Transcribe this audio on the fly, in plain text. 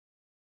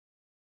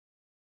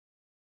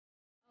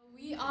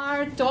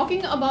are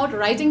talking about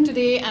writing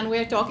today and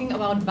we're talking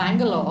about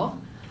Bangalore.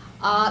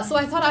 So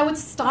I thought I would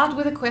start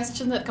with a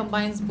question that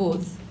combines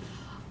both.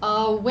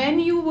 When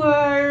you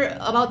were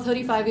about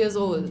 35 years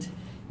old,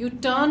 you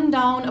turned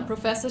down a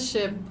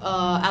professorship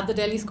at the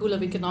Delhi School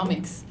of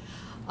Economics,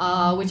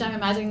 which I'm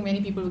imagining many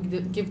people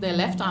would give their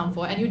left arm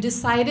for, and you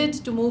decided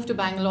to move to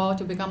Bangalore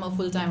to become a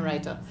full-time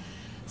writer.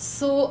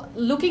 So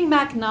looking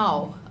back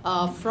now,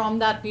 from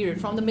that period,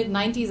 from the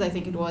mid-90s I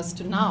think it was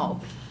to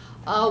now,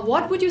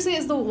 what would you say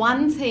is the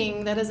one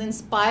thing that has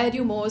inspired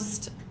you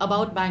most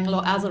about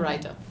Bangalore as a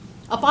writer,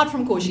 apart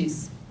from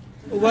Koshi's?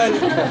 Well,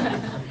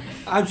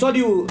 I'm sorry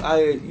you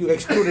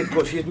excluded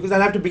Koshi's because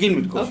I'll have to begin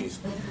with Koshi's.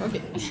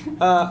 Okay.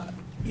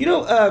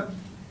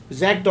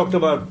 Zach talked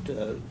about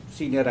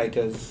senior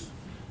writers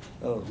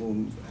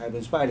whom have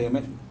inspired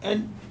him,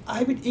 and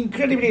I've been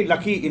incredibly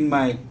lucky in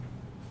my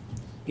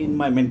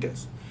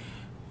mentors.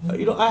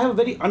 I have a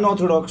very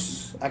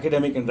unorthodox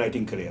academic and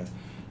writing career.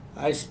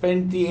 I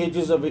spent the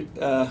ages of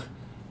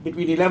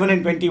between 11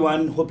 and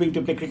 21 hoping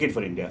to play cricket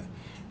for India.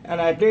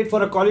 And I played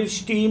for a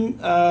college team,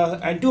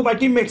 and two of my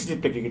teammates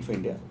did play cricket for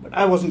India, but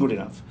I wasn't good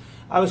enough.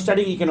 I was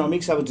studying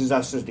economics, I was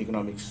disastrous at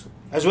economics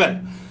as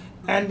well.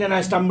 And then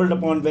I stumbled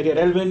upon very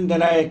relevant.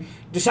 Then I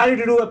decided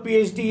to do a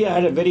PhD. I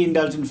had a very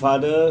indulgent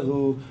father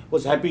who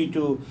was happy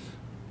to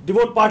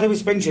devote part of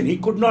his pension. He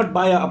could not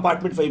buy an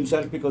apartment for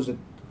himself because of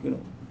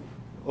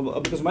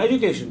my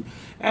education.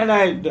 And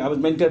I was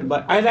mentored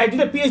by, and I did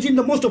a PhD in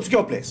the most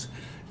obscure place.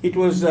 It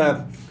was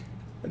the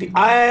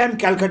IIM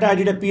Calcutta. I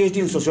did a PhD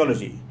in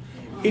sociology.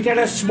 It had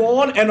a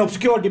small and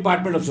obscure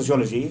department of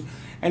sociology.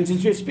 And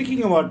since we're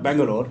speaking about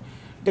Bangalore,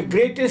 the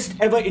greatest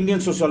ever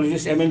Indian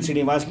sociologist, M.N.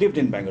 Srinivas, lived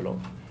in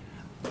Bangalore.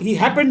 He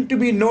happened to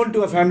be known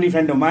to a family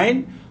friend of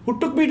mine who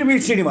took me to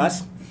meet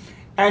Srinivas.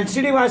 And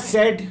Srinivas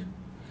said,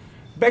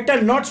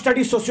 better not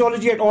study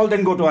sociology at all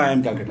than go to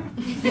IIM Calcutta.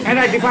 And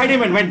I defied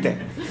him and went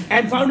there.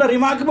 And found a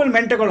remarkable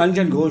mentor called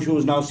Anjan Ghosh, who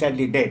is now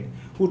sadly dead,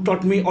 who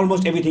taught me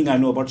almost everything I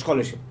know about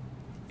scholarship.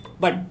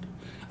 But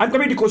I'm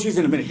coming to Koshi's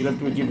in a minute. You'll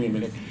have to give me a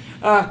minute.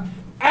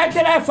 And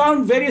then I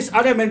found various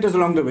other mentors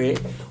along the way,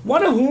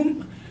 one of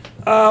whom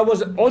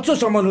was also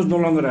someone who's no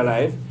longer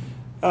alive,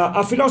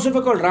 a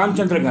philosopher called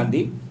Ramachandra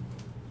Guha.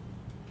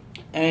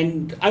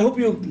 And I hope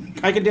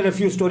I can tell a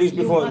few stories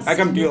before I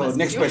come to your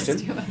next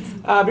question.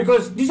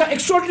 Because these are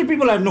extraordinary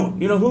people I've known,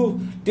 who,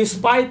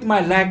 despite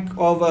my lack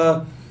of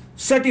a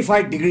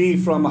certified degree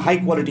from a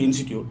high-quality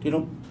institute,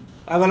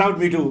 have allowed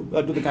me to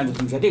do the kinds of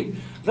things I did.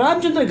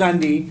 Ramachandra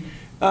Guha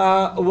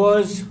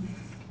was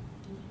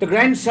the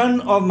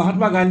grandson of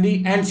Mahatma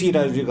Gandhi and C.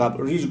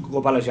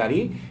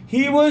 Gopalachari.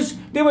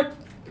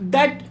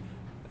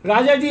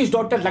 Rajaji's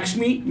daughter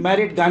Lakshmi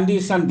married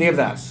Gandhi's son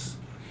Devdas.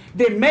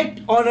 They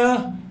met on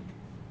a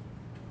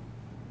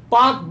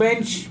park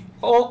bench,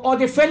 or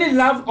they fell in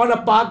love on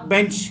a park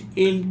bench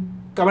in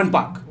Kavan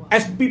Park,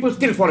 as people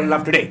still fall in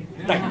love today.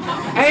 Right.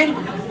 And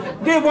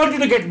they wanted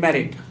to get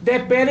married.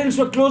 Their parents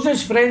were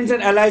closest friends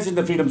and allies in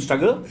the freedom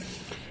struggle.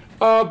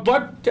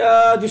 But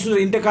this was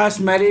an intercaste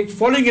marriage.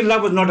 Falling in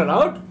love was not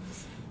allowed.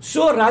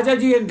 So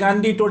Rajaji and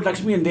Gandhi told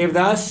Lakshmi and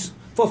Devdas,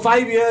 for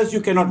 5 years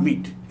you cannot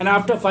meet. And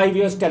after 5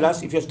 years, tell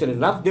us if you're still in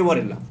love. They were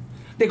in love.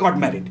 They got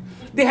married.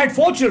 They had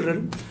 4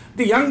 children.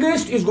 The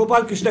youngest is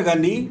Gopal Krishna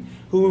Gandhi,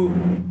 who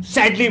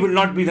sadly will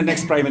not be the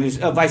next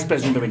Vice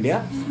President of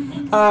India.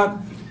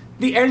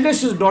 The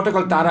eldest is a daughter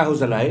called Tara,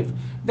 who's alive.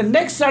 The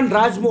next son,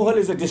 Raj Mohal,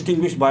 is a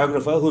distinguished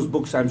biographer whose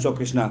books I'm sure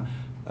Krishna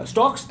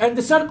stalks. And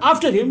the son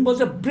after him was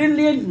a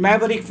brilliant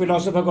maverick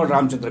philosopher called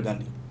Ramachandra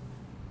Guha.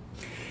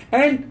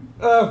 And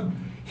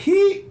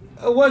he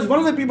was one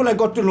of the people I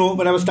got to know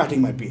when I was starting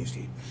my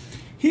PhD.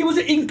 He was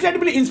an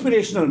incredibly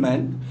inspirational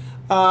man.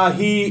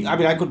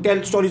 I could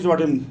tell stories about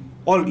him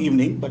all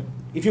evening, but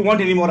if you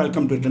want any more, I'll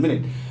come to it in a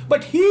minute.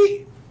 But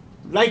he,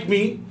 like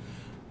me,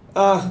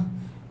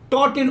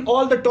 taught in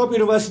all the top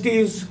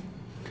universities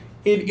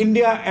in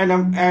India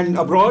and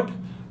abroad,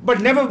 but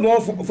never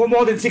for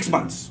more than 6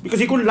 months, because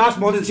he couldn't last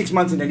more than 6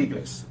 months in any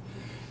place.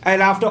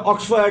 And after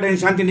Oxford and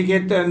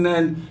Shantiniketan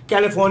and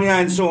California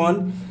and so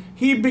on,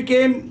 he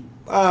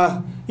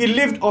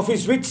lived off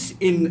his wits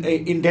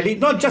in Delhi,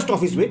 not just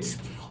off his wits,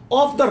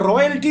 of the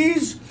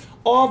royalties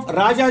of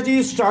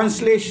Rajaji's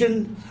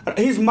translation,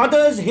 his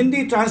mother's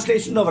Hindi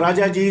translation of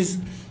Rajaji's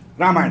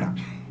Ramayana.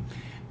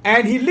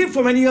 And he lived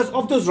for many years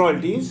off those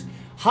royalties.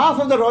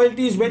 Half of the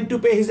royalties went to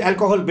pay his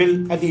alcohol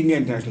bill at the India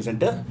International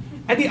Center,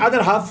 and the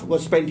other half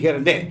was spent here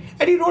and there.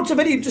 And he wrote some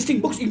very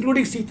interesting books,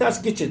 including Sita's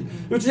Kitchen,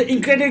 which is an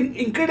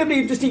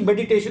incredibly interesting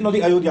meditation on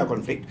the Ayodhya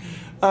conflict.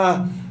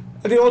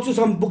 There are also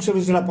some books of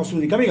his that are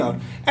possibly coming out.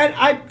 And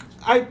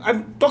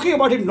I'm talking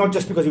about him not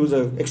just because he was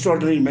an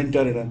extraordinary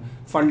mentor and a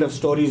fund of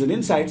stories and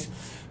insights,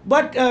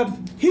 but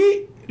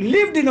he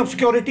lived in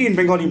obscurity in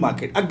Bengali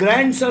market, a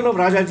grandson of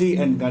Rajaji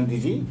and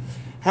Gandhiji,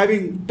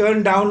 having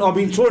turned down or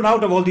been thrown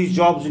out of all these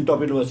jobs in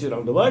top universities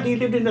around the world. He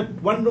lived in a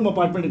one-room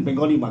apartment in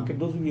Bengali market,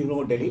 those of you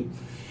know Delhi,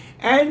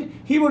 and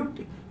he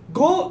would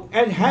go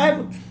and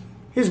have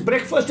his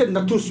breakfast at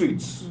Nathu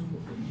Sweets,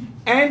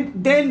 and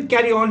then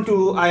carry on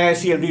to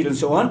IIC and read and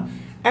so on.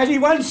 As he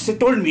once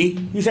told me,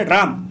 he said,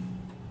 Ram,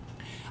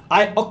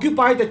 I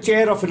occupy the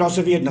chair of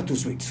philosophy at Nathu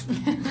Sweets.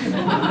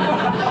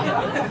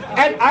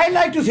 And I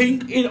like to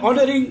think, in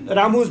honoring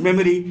Ramu's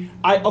memory,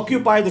 I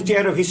occupy the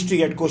chair of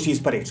history at Koshi's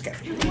Parades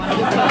Cafe.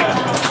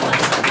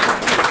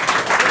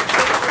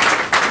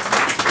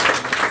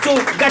 So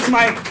that's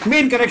my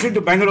main connection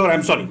to Bangalore,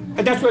 I'm sorry.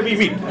 And that's where we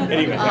meet.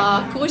 Anyway.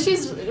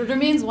 Koshi's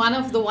remains one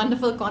of the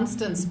wonderful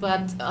constants,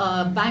 but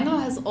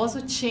Bangalore has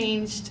also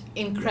changed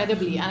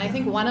incredibly. And I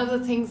think one of the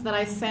things that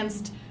I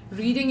sensed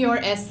reading your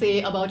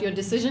essay about your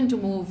decision to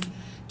move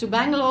to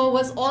Bangalore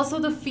was also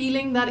the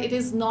feeling that it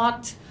is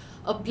not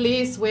a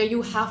place where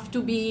you have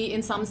to be,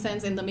 in some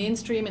sense, in the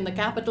mainstream, in the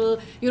capital.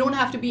 You don't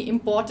have to be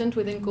important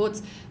within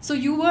quotes. So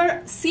you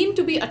seemed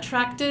to be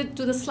attracted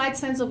to the slight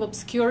sense of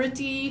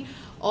obscurity,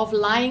 of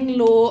lying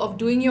low, of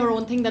doing your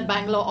own thing that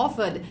Bangalore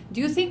offered. Do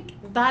you think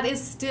that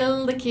is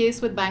still the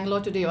case with Bangalore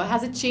today, or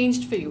has it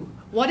changed for you?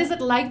 What is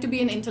it like to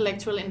be an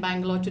intellectual in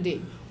Bangalore today?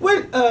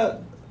 Well,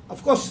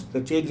 of course,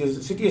 the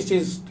city has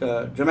changed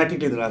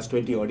dramatically in the last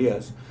 20 odd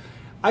years.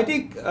 I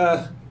think,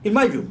 in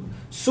my view,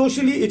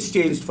 socially it's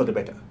changed for the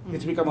better.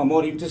 It's become a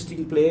more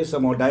interesting place, a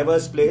more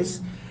diverse place.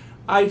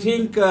 I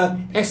think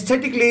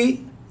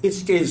aesthetically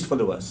it's changed for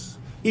the worse.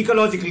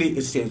 Ecologically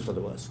it's changed for the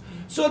worse.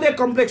 So there are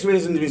complex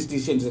ways in which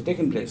these changes have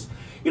taken place.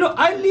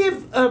 I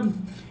live,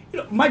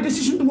 my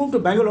decision to move to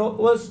Bangalore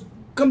was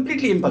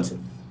completely impulsive.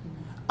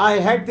 I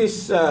had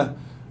this offer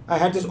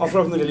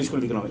from the Delhi School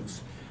of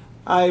Economics.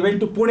 I went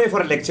to Pune for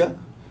a lecture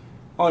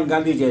on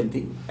Gandhi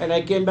Jayanti, and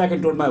I came back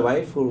and told my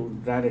wife, who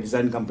ran a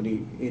design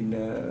company in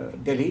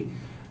Delhi,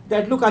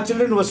 that look, our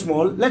children were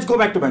small, let's go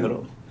back to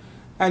Bangalore.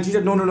 And she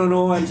said, no,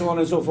 and so on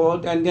and so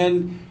forth. And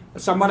then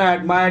someone I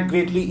admired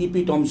greatly,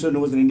 E.P. Thompson,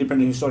 who was an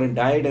independent historian,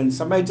 died, and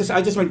I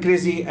just went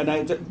crazy, and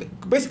I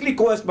basically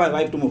coerced my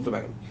wife to move to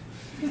Bangalore.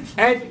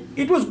 And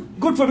it was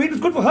good for me, it was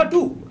good for her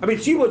too. I mean,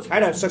 she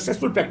had a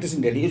successful practice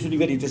in Delhi, she was doing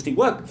very interesting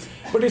work.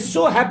 But it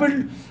so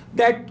happened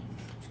that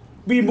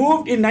we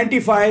moved in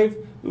 '95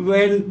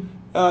 when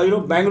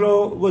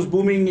Bangalore was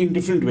booming in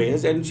different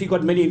ways, and she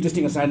got many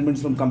interesting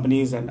assignments from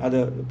companies and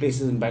other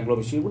places in Bangalore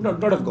which she would not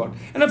have got.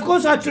 And of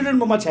course, our children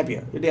were much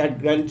happier. They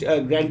had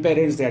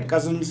grandparents, they had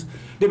cousins.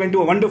 They went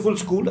to a wonderful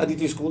school,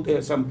 Aditi School. There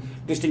are some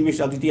distinguished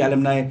Aditi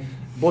alumni,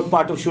 both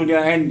part of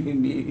Shunya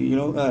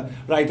and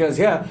writers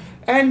here.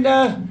 And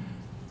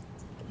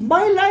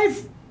my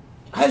life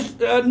has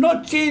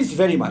not changed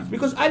very much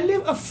because I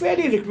live a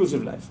fairly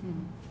reclusive life.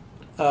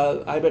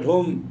 I'm at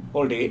home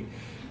all day.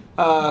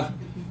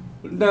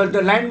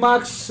 The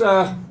landmarks,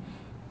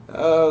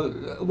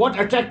 what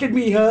attracted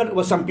me here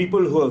was some people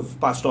who have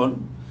passed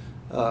on.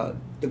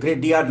 The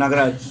great D.R.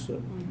 Nagaraj,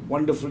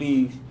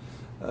 wonderfully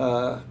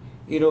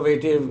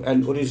innovative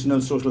and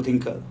original social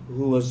thinker,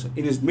 who was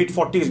in his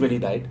mid-40s when he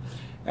died,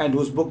 and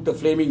whose book, The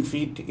Flaming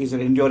Feet, is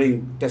an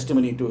enduring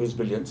testimony to his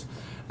brilliance.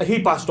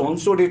 He passed on,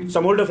 so did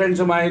some older friends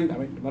of mine,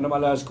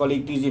 Manamala's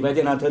colleague T.G.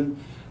 Vaidyanathan,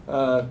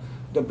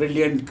 the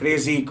brilliant,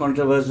 crazy,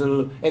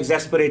 controversial,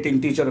 exasperating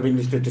teacher of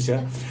English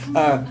literature.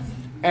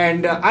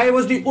 And I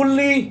was the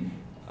only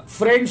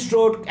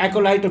friend-stroke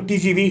acolyte of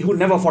TGV who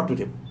never fought with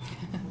him.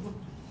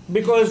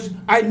 Because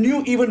I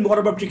knew even more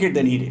about cricket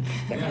than he did.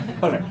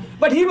 All right.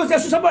 But he was there,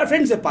 so some of my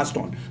friends have passed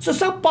on. So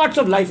some parts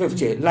of life have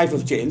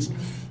changed.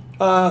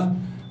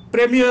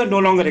 Premier no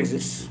longer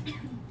exists.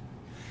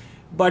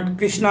 But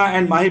Krishna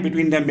and Mahi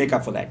between them make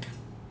up for that.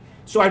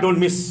 So I don't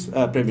miss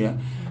Premier.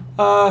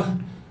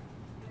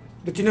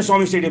 The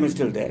Chinnaswamy Stadium is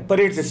still there.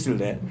 Parades is still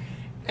there.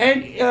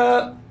 And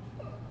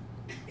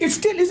it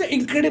still is an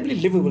incredibly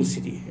livable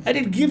city. And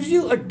it gives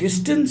you a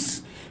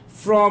distance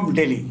from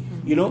Delhi.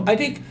 I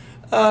think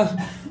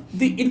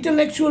the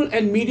intellectual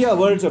and media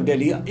worlds of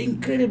Delhi are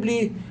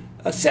incredibly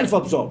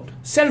self-absorbed,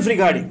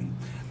 self-regarding.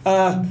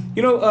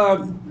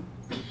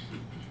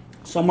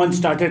 Someone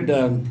started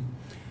a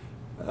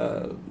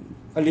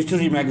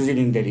literary magazine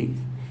in Delhi,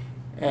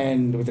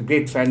 and with a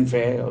great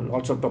fanfare,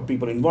 lots of top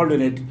people involved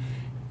in it.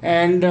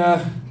 And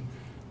a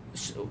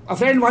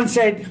friend once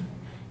said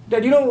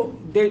that,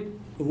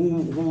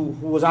 who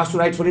was asked to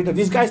write for it, that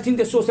these guys think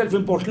they're so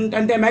self-important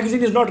and their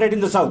magazine is not read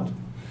in the South.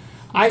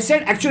 I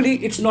said,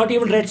 actually, it's not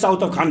even read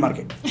south of Khan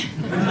Market.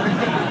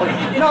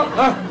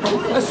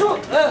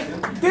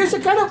 There's a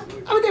kind of,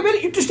 they're very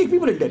interesting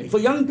people in Delhi. For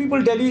young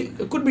people, Delhi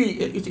could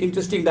be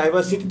interesting,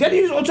 diverse city.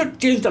 Delhi has also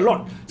changed a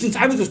lot since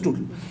I was a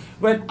student.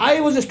 When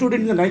I was a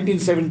student in the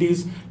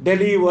 1970s,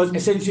 Delhi was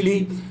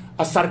essentially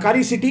a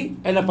Sarkari city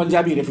and a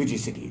Punjabi refugee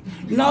city.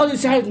 Now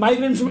it has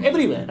migrants from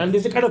everywhere, and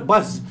there's a kind of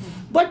buzz.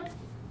 But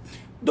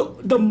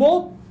the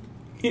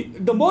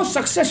more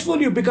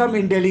successful you become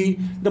in Delhi,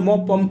 the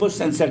more pompous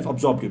and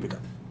self-absorbed you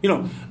become.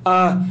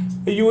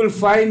 You will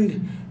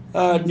find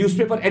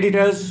newspaper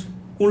editors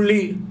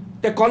only.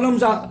 Their columns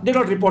they're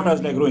not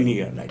reporters like Rohini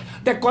here, right?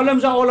 Their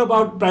columns are all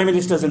about prime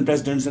ministers and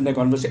presidents and their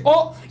conversation.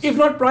 Or if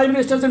not prime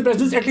ministers and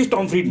presidents, at least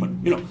Tom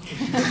Friedman,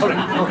 All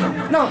right,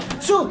 okay. Now,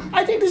 so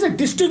I think there's a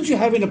distance you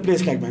have in a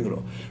place like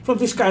Bangalore from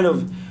this kind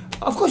of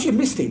course you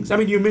miss things.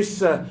 You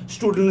miss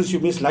students, you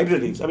miss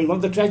libraries. One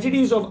of the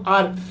tragedies of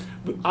our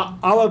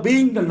our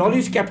being the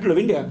knowledge capital of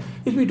India,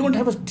 is we don't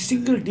have a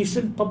single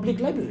decent public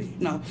library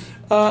now.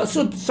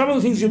 So some of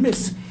the things you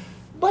miss.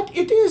 But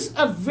it is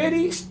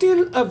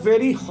still a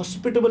very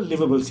hospitable,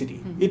 livable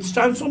city. It's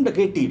transformed a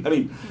great deal. I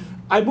mean,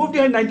 I moved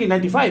here in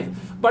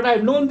 1995, but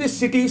I've known this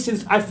city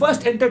since I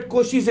first entered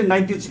Koshis in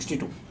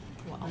 1962.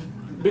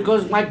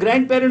 Because my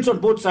grandparents on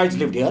both sides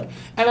lived here,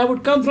 and I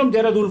would come from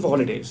Dehradun for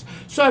holidays.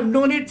 So I've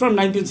known it from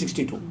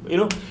 1962,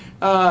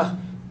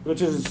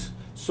 which is,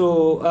 it's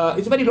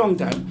a very long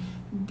time.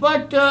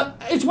 But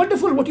it's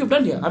wonderful what you've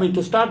done here. I mean,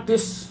 to start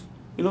this,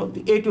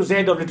 the A to Z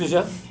of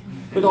literature,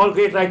 with all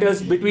great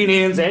writers between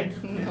A and Z,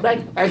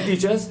 right, and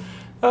teachers,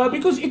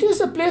 because it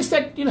is a place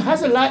that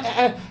has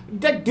a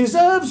that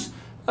deserves,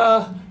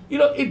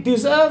 it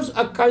deserves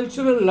a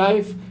cultural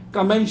life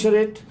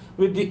commensurate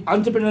with the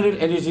entrepreneurial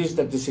energies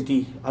that the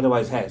city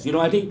otherwise has.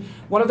 I think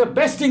one of the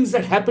best things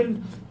that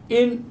happened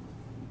in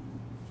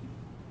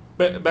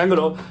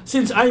Bangalore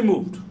since I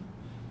moved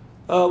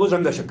was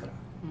Ranga Shankara,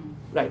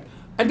 right?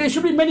 And there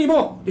should be many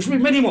more. There should be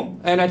many more.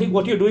 And I think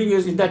what you're doing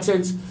is, in that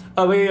sense,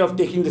 a way of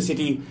taking the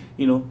city,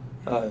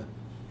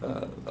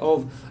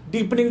 of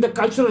deepening the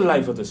cultural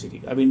life of the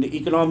city. I mean, the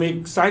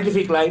economic,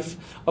 scientific life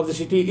of the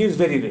city is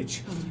very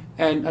rich.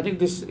 And I think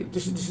this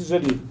is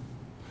really,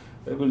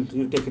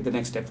 you'll take it the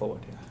next step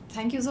forward. Yeah.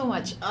 Thank you so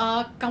much.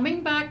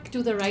 Coming back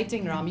to the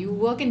writing, Ram, you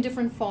work in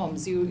different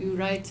forms. You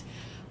write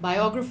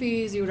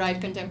biographies, you write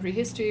contemporary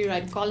history, you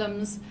write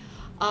columns.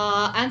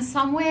 And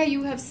somewhere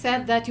you have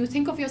said that you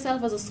think of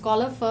yourself as a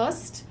scholar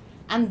first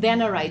and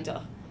then a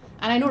writer.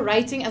 And I know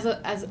writing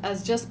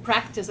as just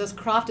practice, as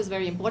craft is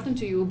very important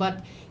to you,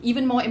 but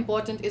even more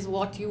important is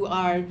what you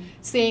are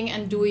saying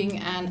and doing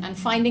and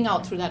finding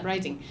out through that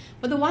writing.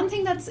 But the one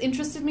thing that's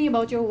interested me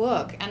about your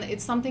work, and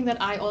it's something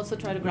that I also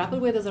try to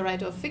grapple with as a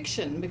writer of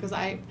fiction, because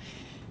I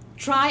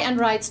try and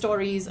write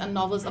stories and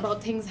novels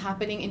about things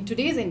happening in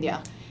today's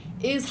India,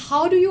 is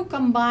how do you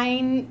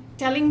combine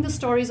telling the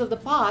stories of the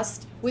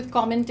past with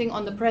commenting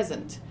on the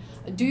present?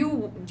 Do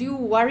you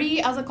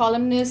worry as a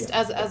columnist, yeah,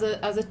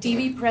 as a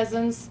TV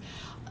presence,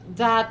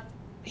 that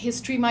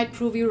history might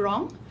prove you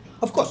wrong?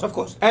 Of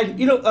course.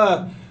 And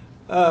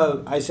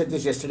I said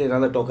this yesterday in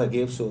another talk I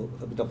gave, so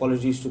with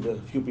apologies to the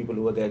few people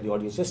who were there in the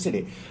audience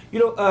yesterday.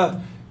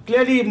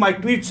 Clearly my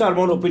tweets are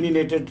more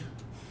opinionated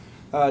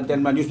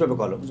than my newspaper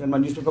columns, and my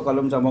newspaper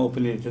columns are more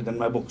opinionated than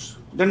my books.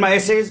 Then my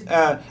essays,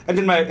 and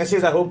then my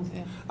essays, I hope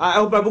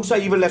my books are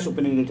even less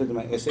opinionated than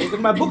my essays.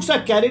 And my books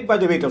are carried by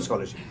the weight of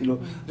scholarship.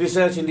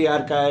 Research in the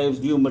archives,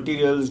 new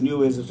materials, new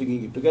ways of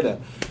thinking it together.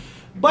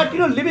 But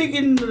living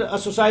in a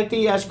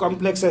society as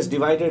complex, as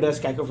divided, as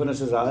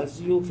cacophonous as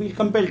ours, you feel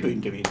compelled to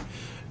intervene.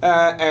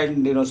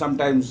 And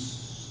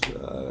sometimes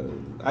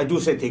I do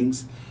say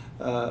things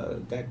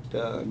that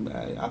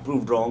are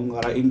proved wrong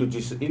or are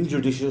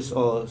injudicious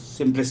or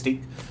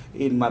simplistic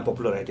in my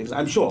popular writings,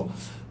 I'm sure.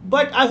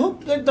 But I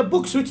hope that the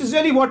books, which is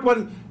really what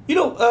one,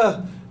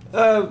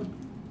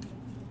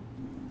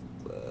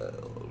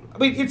 I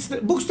mean, it's the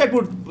books that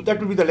would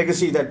be the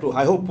legacy that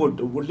I hope would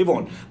live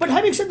on. But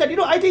having said that,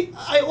 I think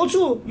I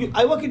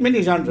work in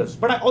many genres,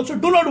 but I also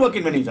do not work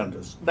in many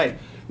genres. Right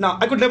now,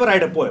 I could never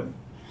write a poem.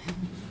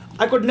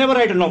 I could never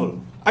write a novel.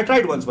 I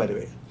tried once, by the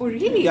way. Oh,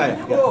 really?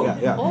 Yeah.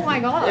 Oh my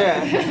God.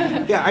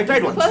 Yeah, I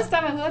tried once. The first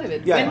time I heard of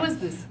it. Yeah. When was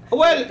this?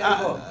 Well,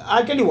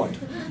 I'll tell you what.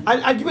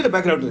 I'll give you the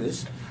background to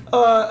this.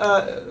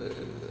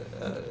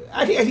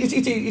 I think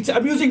it's an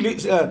amusing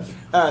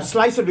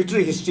slice of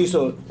literary history.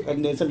 So,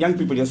 and there's some young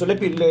people here. So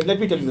let me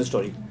tell you the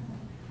story.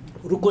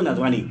 Ruko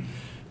Nadwani,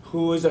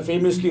 who is a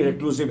famously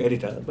reclusive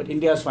editor, but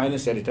India's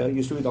finest editor,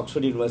 used to be with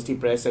Oxford University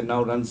Press and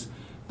now runs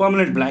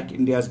Permanent Black,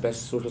 India's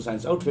best social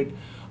science outfit,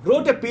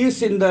 wrote a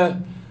piece in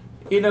a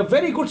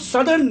very good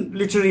southern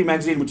literary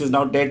magazine, which is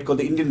now dead, called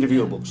the Indian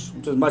Review of Books,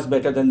 which is much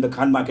better than the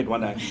Khan Market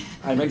one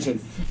I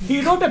mentioned.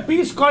 He wrote a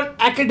piece called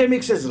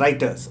Academics as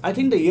Writers. I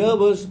think the year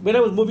was, when I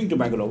was moving to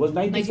Bangalore, was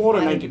 94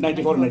 or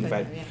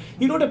 95. Yeah.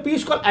 He wrote a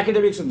piece called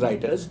Academics and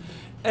Writers,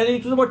 and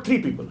it was about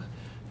three people.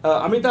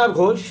 Amitabh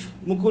Ghosh,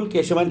 Mukul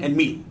Keshavan, and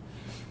me.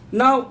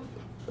 Now,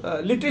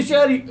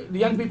 literature, the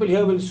young people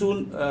here will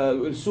soon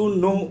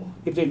know,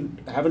 if they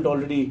haven't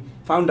already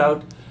found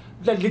out,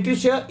 that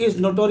literature is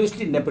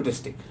notoriously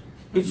nepotistic.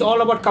 It's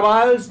all about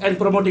cabals and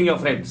promoting your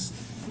friends.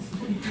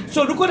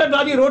 So Ruko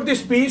Nadwani wrote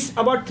this piece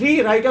about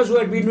three writers who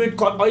had been in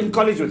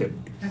college with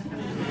him.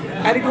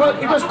 And it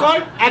was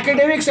called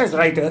Academics as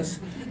Writers.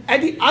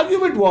 And the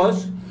argument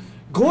was,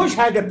 Ghosh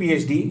had a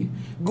PhD,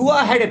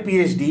 Guha had a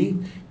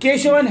PhD,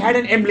 Keshavan had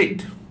an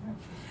MLit.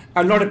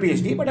 Not a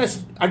PhD, but an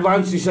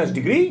advanced research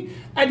degree.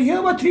 And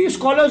here were three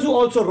scholars who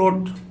also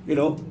wrote,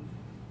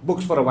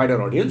 books for a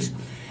wider audience.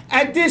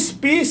 And this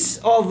piece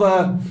of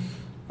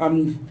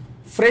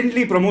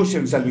friendly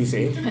promotion, shall we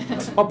say,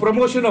 or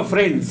promotion of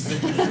friends,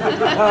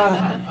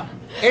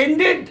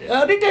 ended,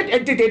 written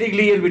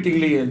entertainingly and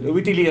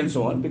wittily and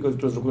so on, because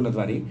it was Ruko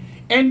Nadwani,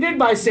 ended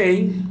by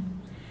saying,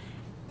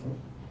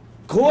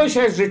 Ghosh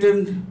has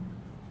written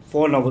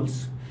 4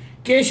 novels,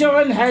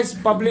 Keshavan has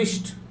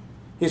published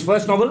his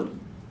first novel,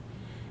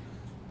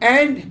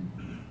 and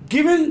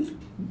given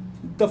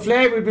the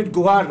flair with which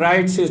Guha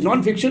writes his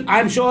non-fiction,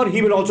 I'm sure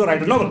he will also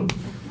write a novel.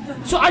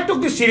 So I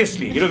took this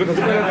seriously, because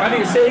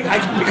Vani is saying I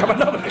can become a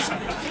novelist.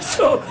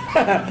 So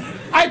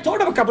I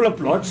thought of a couple of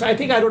plots. I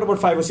think I wrote about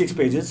 5 or 6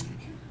 pages.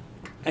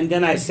 And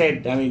then I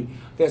said,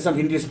 there are some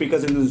Hindi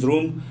speakers in this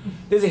room.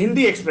 There's a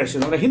Hindi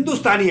expression or a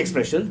Hindustani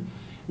expression,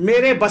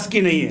 mere bas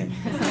ki nahi hai.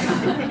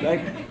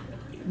 Right?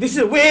 This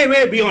is way,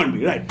 way beyond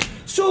me, right?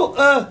 So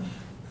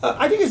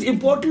I think it's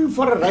important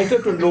for a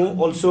writer to know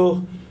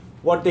also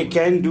what they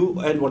can do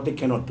and what they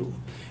cannot do.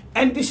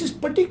 And this is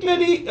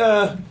particularly,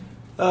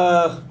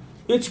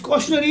 it's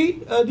cautionary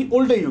the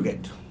older you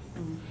get.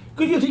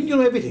 Because you think you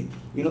know everything,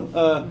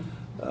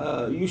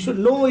 you should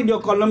know in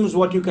your columns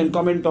what you can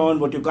comment on,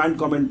 what you can't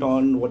comment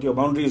on, what your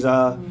boundaries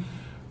are.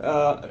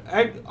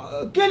 And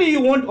clearly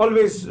you won't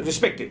always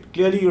respect it.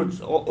 Clearly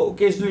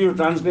occasionally you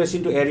transgress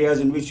into areas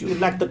in which you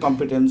lack the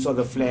competence or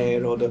the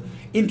flair or the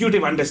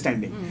intuitive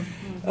understanding.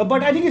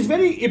 But I think it's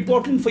very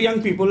important for young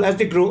people as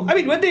they grow.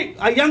 When they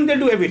are young, they'll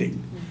do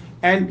everything.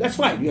 And that's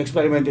fine. You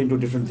experiment into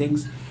different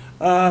things.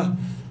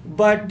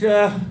 But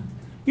as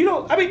you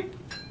know, I'm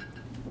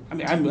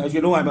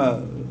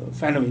a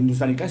fan of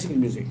Hindustani classical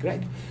music,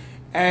 right?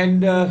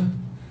 And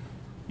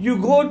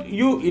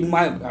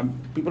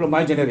people of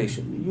my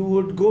generation, you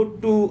would go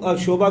to a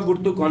Shobha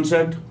Gurtu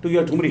concert to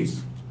your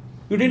Thumris.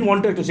 You didn't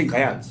want her to sing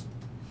khayals,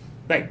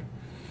 right?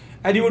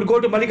 And you would go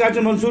to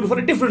Mallikarjun Mansoor for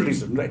a different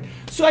reason, right?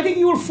 So I think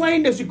you will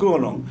find as you go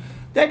along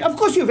that, of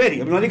course, you vary.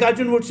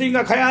 Mallikarjun would sing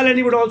a khayal and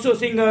he would also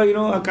sing a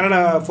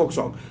Kannada folk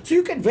song. So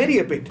you can vary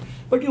a bit,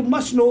 but you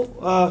must know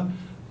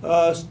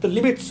the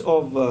limits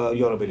of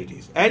your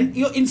abilities and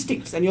your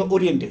instincts and your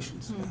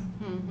orientations.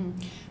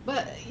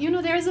 But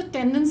there is a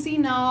tendency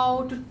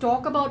now to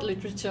talk about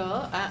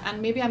literature,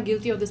 and maybe I'm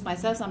guilty of this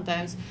myself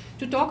sometimes,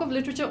 to talk of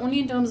literature only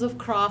in terms of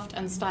craft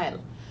and style.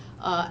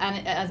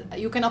 And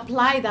you can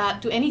apply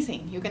that to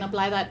anything. You can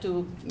apply that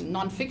to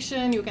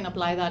non-fiction, you can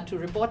apply that to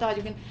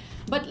reportage,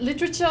 but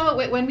literature,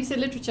 when we say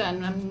literature,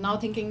 and I'm now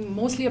thinking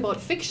mostly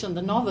about fiction,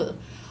 the novel,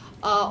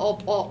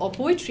 or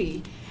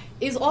poetry,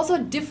 is also a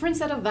different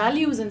set of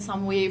values in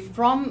some way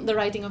from the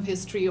writing of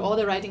history or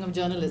the writing of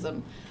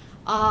journalism.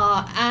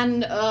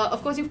 And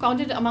of course, you've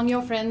counted among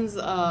your friends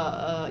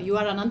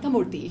U.R.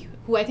 Ananthamurthy,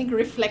 who I think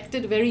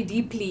reflected very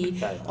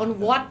deeply on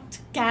what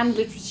can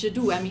literature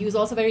do. He was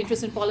also very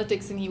interested in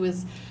politics, and he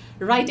was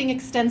writing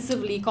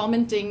extensively,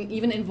 commenting,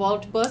 even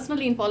involved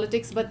personally in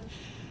politics, but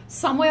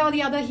somewhere or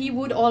the other, he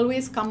would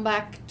always come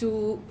back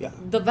to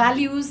the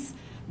values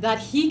that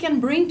he can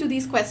bring to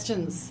these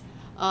questions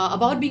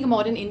about being a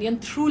modern Indian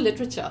through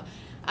literature.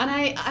 And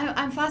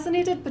I'm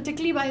fascinated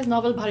particularly by his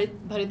novel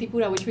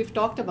Bharatipura, which we've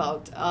talked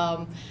about.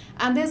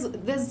 And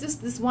there's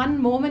just this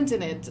one moment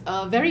in it,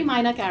 a very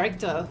minor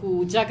character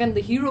who Jagan,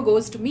 the hero,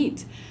 goes to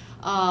meet.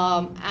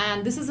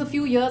 And this is a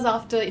few years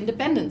after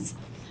independence.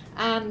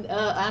 And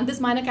this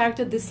minor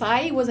character,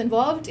 Desai, was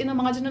involved in a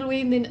marginal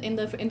way in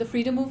the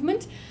freedom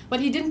movement,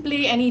 but he didn't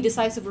play any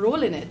decisive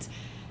role in it.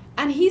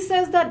 And he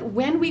says that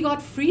when we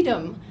got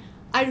freedom,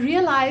 I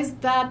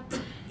realized that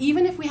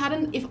even if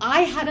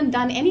I hadn't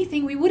done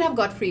anything, we would have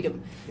got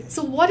freedom. Yes.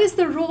 So what is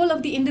the role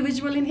of the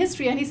individual in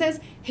history? And he says,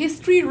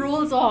 history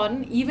rolls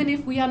on even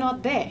if we are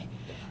not there.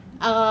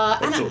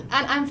 And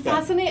I'm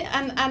fascinated,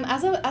 and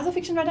as a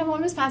fiction writer, I'm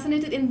always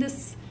fascinated in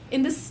this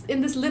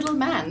little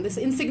man, this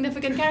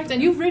insignificant character.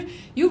 And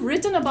you've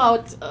written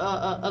about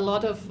a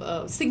lot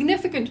of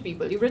significant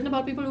people. You've written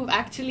about people who've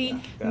actually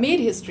made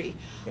history.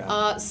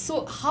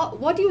 So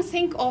what do you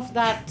think of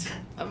that?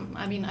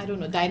 I don't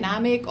know,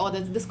 dynamic, or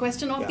this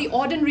question of the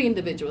ordinary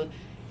individual,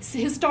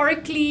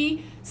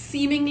 historically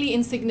seemingly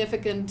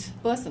insignificant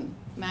person,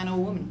 man or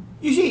woman?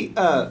 You see,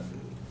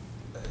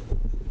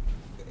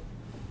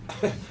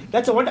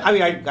 that's a wonder.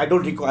 I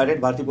don't recall. I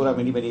read Bharatipura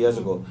many years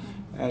ago.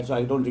 So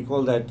I don't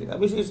recall that.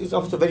 It's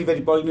also very,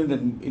 very poignant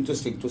and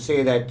interesting to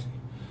say that,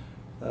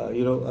 I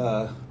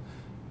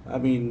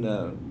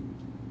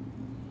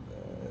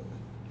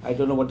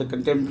don't know what the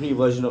contemporary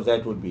version of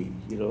that would be.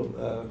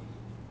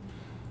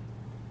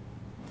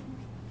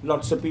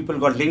 Lots of people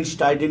got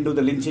lynched. I didn't do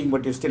the lynching,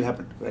 but it still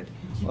happened, right?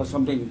 Or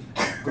something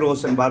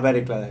gross and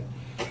barbaric like that.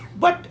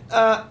 But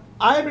I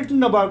have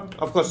written about,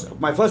 of course,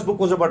 my first book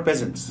was about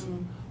peasants.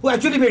 Who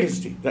actually made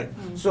history, right?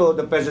 So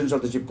the peasants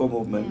of the Chipko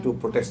movement who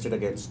protested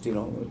against,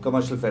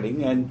 commercial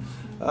felling and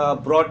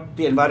brought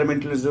the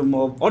environmentalism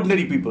of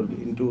ordinary people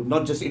into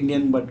not just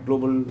Indian but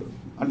global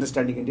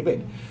understanding and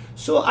debate.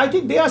 So I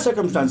think there are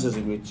circumstances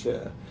in which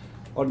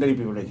ordinary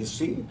people make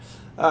history.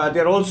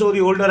 They're also,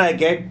 the older I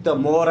get, the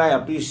more I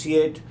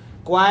appreciate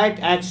quiet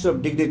acts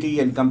of dignity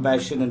and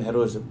compassion and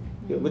heroism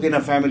within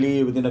a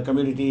family, within a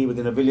community,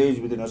 within a village,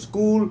 within a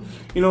school.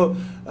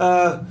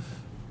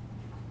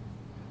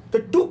 The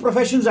two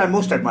professions I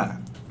most admire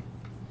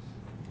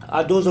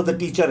are those of the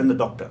teacher and the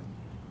doctor.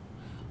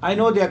 I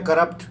know they are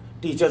corrupt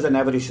teachers and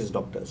avaricious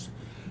doctors,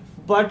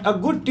 but a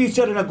good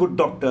teacher and a good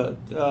doctor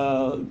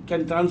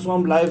can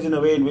transform lives in a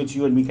way in which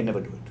you and me can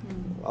never do it.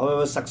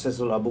 However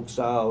successful our books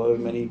are, however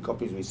many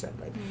copies we sell,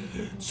 right?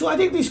 So I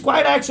think these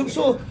quiet acts,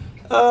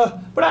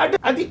 But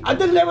at the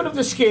other level of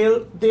the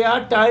scale, there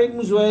are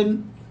times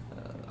when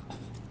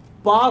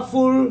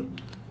powerful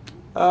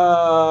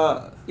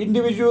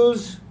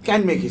individuals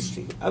can make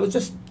history. I was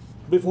just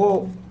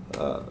before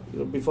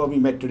before we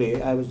met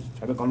today, I was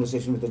having a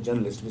conversation with a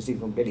journalist visiting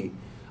from Delhi.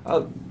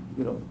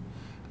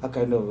 A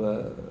kind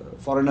of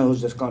foreigner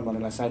who's just gone on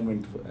an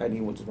assignment and he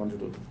just wanted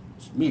to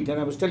meet. And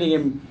I was telling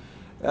him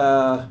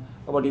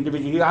about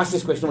individuals. He asked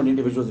this question about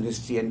individuals in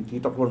history and he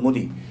talked about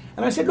Modi.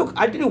 And I said, look,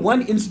 I'll tell you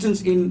one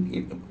instance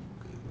in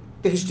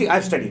the history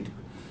I've studied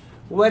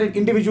where an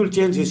individual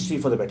changed history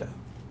for the better.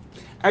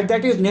 And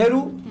that is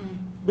Nehru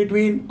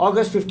between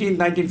August 15,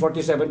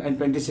 1947 and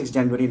 26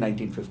 January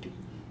 1950.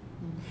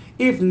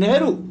 If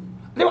Nehru,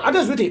 there were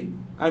others with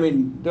him. I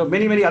mean, there were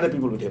many, many other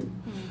people with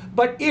him.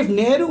 But if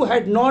Nehru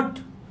had not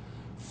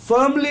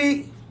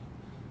firmly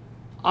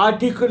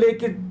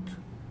articulated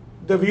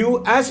the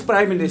view as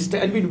Prime Minister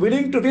and been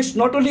willing to risk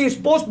not only his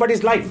post but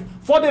his life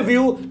for the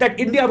view that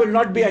India will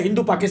not be a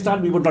Hindu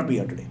Pakistan, we would not be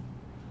here today.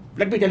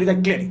 Let me tell you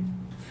that clearly.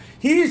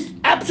 He is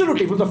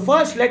absolutely, from the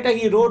first letter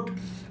he wrote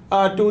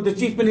to the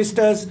chief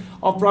ministers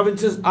of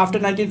provinces after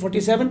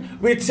 1947,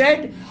 which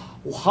said,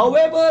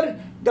 however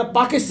the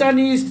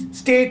Pakistani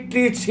state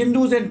treats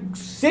Hindus and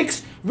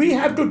Sikhs, we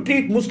have to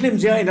treat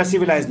Muslims here in a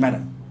civilized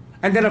manner.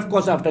 And then, of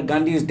course, after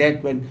Gandhi's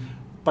death, when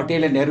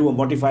Patel and Nehru were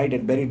mortified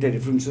and buried their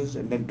differences,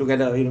 and then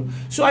together,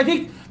 So I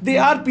think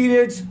there are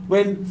periods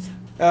when,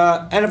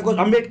 and of course,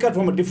 Ambedkar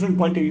from a different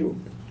point of view,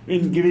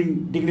 in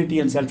giving dignity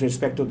and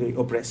self-respect to the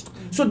oppressed.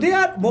 So there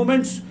are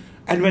moments,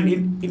 and when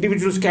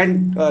individuals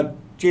can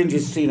change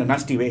history in a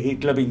nasty way,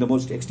 Hitler being the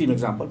most extreme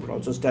example, but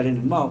also Stalin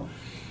and Mao.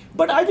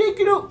 But I think,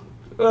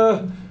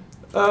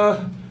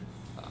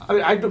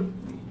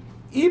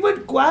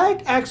 even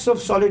quiet acts of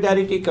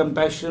solidarity,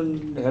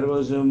 compassion,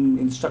 heroism,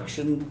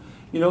 instruction,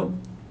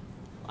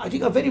 I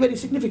think are very, very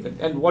significant.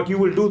 And what you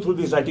will do through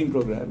this writing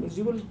program is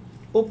you will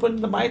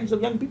open the minds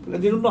of young people.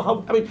 And they don't know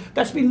how,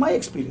 that's been my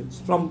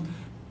experience from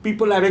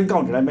people I've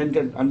encountered. I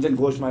mentioned Anjan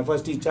Ghosh, my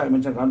first teacher. I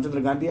mentioned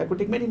Ramachandra Guha. I could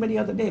take many, many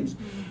other names.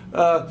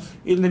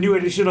 In the new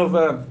edition of,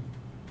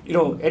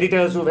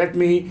 editors who've helped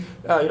me,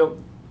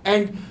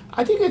 and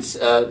I think it's,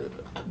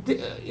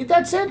 in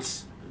that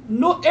sense,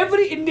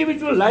 every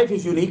individual life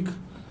is unique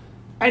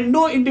and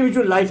no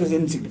individual life is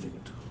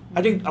insignificant.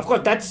 I think, of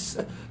course, that's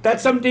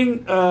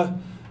something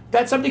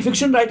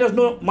fiction writers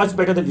know much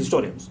better than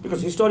historians,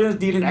 because historians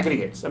deal in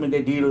aggregates.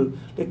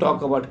 They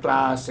talk about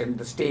class and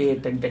the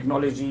state and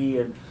technology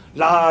and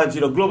large,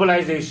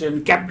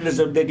 globalization,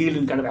 capitalism. They deal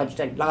in kind of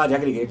abstract, large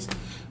aggregates.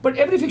 But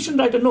every fiction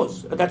writer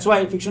knows. That's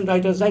why fiction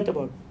writers write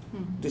about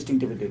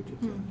distinctive identities.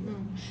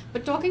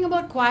 But talking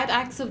about quiet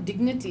acts of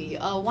dignity,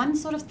 one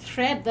sort of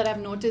thread that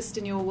I've noticed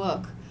in your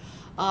work,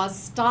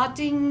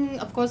 starting,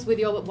 of course, with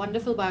your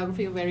wonderful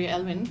biography of Mary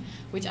Elwin,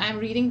 which I'm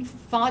reading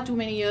far too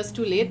many years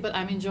too late, but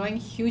I'm enjoying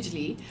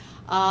hugely.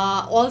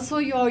 Also,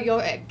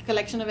 your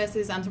collection of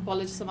essays,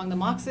 Anthropologists Among the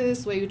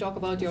Marxists, where you talk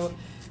about your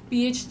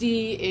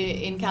PhD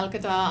in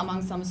Calcutta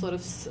among some sort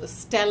of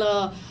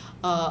stellar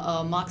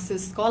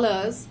Marxist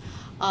scholars,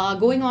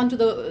 going on to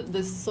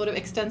this sort of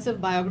extensive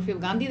biography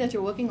of Gandhi that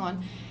you're working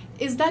on,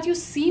 is that you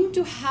seem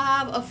to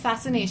have a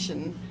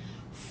fascination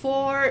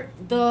for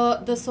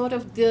the sort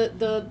of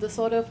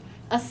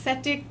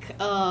ascetic,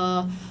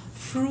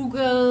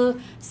 frugal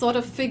sort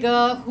of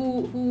figure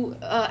who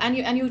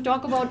and you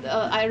talk about.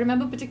 I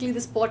remember particularly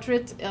this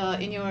portrait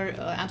in your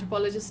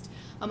Anthropologist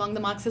Among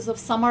the Marxists of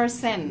Samar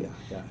Sen,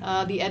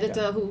 the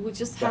editor who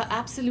just had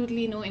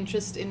absolutely no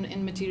interest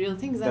in material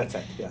things. That's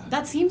right. Yeah.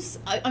 That seems.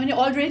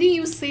 Already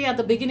you say at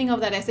the beginning of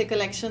that essay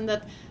collection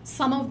that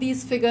some of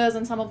these figures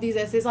and some of these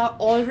essays are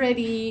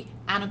already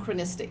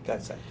anachronistic.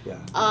 That's right.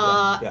 Yeah.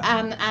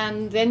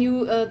 And then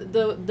you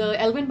the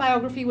Elwin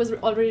biography was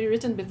already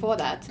written before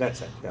that.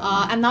 That's right.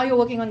 Yeah. And now you're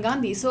working on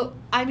Gandhi. So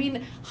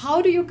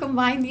how do you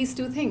combine these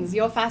two things?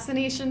 Your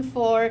fascination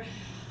for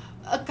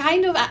a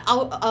kind of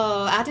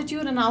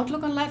attitude and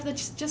outlook on life that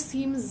just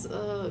seems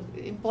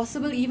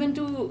impossible even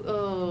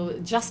to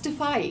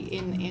justify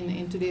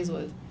in today's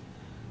world.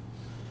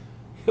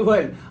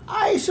 Well,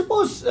 I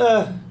suppose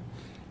it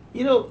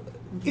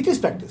is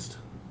practiced.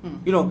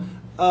 They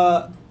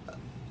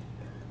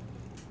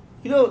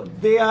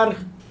are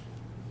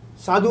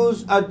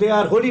sadhus, they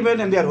are holy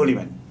men, and they are holy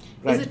men.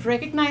 Right? Is it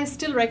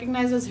still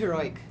recognized as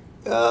heroic?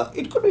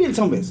 It could be in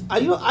some ways.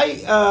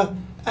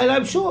 And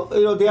I'm sure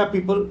there are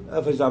people,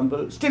 for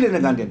example, still in the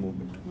Gandhian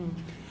movement.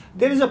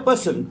 There is a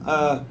person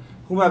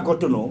whom I've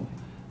got to know,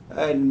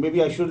 and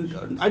maybe I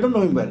shouldn't. I don't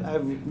know him well.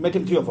 I've met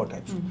him 3 or 4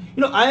 times.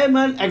 I am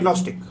an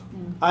agnostic.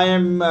 I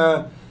am,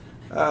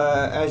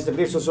 as the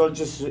great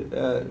sociologist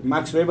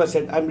Max Weber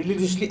said, I'm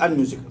religiously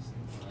unmusical.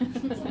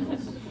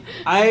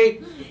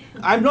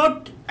 I'm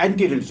not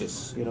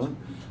anti-religious.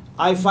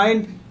 I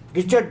find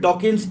Richard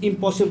Dawkins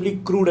impossibly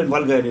crude and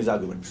vulgar in his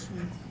arguments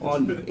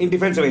in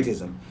defense of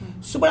atheism.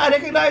 So, but I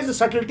recognize the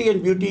subtlety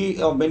and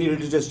beauty of many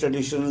religious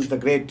traditions, the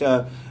great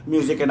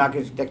music and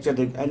architecture,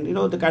 and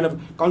the kind of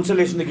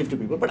consolation they give to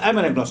people. But I'm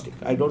an agnostic.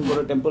 I don't go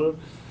to temple.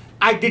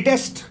 I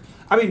detest.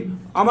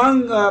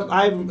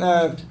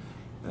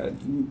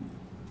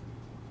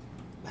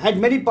 had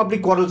many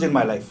public quarrels in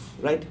my life,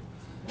 right?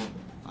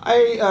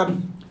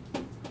 And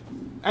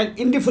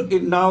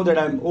now that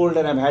I'm old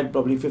and I've had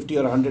probably 50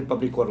 or 100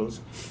 public quarrels,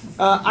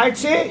 I'd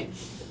say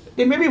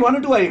there may be one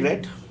or two I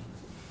regret.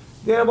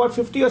 There are about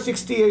 50 or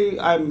 60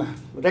 I'm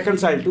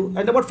reconciled to,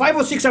 and about 5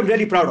 or 6 I'm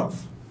really proud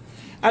of.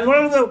 And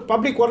one of the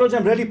public quarrels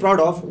I'm really proud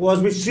of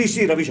was with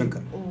Sri Ravi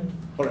Shankar,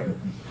 all right,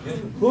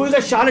 who is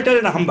a charlatan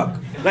and a humbug,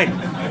 right?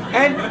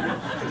 And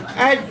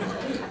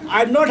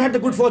I've not had the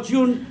good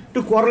fortune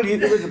to quarrel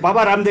with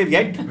Baba Ramdev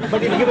yet,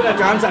 but if given a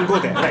chance, I'll go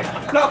there,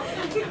 right? Now,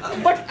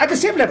 but at the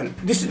same level,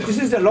 this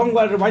is a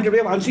long-winded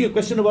way of answering your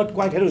question about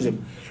quiet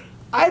heroism.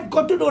 I've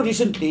got to know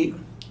recently,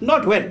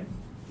 not well,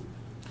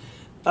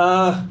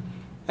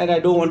 and I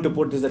don't want to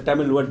put the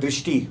Tamil word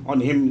drishti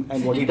on him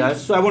and what he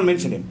does, so I won't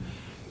mention him.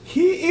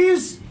 He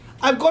is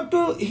a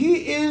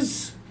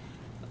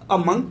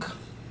monk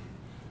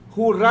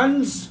who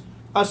runs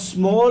a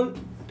small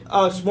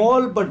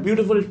but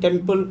beautiful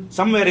temple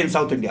somewhere in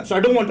South India. So I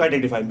don't want to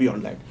identify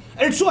beyond that.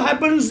 And it so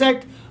happens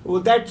that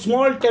that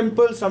small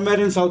temple somewhere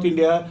in South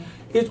India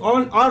is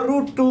on our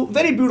route to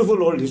very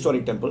beautiful old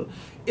historic temple.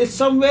 Is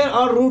somewhere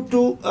en route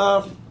to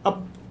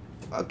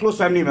a close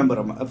family member,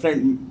 a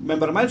friend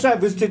member of mine. So I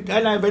visited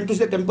and I went to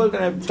the temple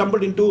and I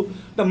stumbled into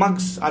the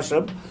monk's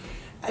ashram.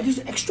 And he's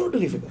an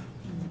extraordinary figure.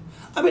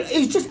 I mean,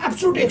 it's just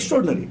absolutely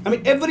extraordinary. I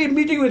mean, every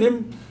meeting with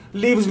him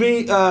leaves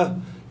me,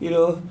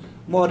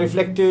 more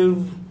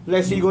reflective,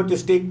 less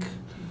egotistic.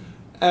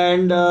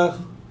 And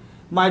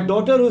my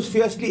daughter, who's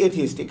fiercely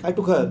atheistic, I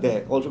took her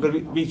there also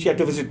because she had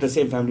to visit the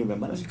same family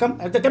member. I said, come,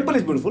 the temple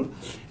is beautiful.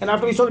 And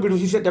after we saw the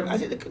beautiful, she said, I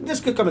said,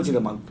 just come and see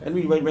the monk. And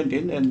we went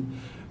in and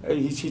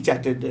she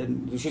chatted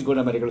and she's going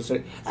to medical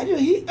study.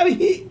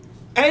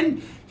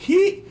 And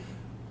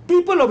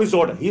people of his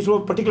order, he's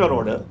from a particular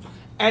order.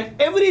 And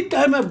every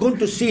time I've gone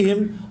to see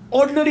him,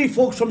 ordinary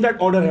folks from that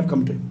order have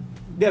come to him.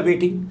 They are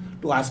waiting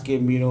to ask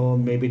him,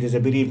 maybe there's a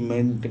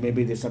bereavement,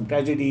 maybe there's some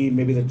tragedy,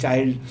 maybe the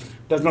child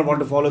does not want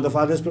to follow the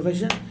father's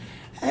profession.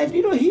 And,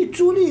 he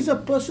truly is a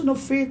person of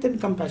faith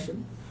and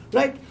compassion,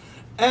 right?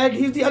 And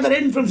he's the other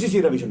end from Sri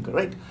Ravi Shankar,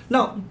 right?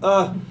 Now,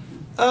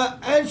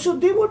 and so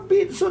they would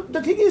be, so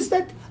the thing is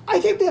that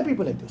I think there are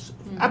people like this.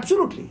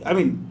 Absolutely. I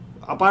mean,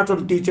 apart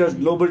from teachers,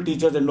 noble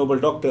teachers and noble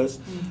doctors,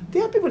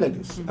 there are people like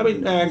this. I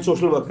mean, and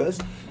social workers.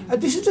 And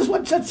this is just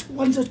one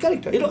such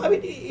character.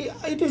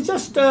 It is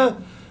just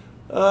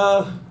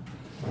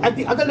at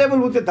the other level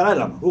with the Dalai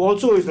Lama, who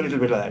also is a little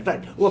bit like that,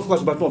 right? Who of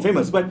course much more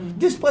famous. But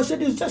this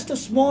person is just a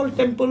small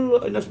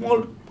temple in a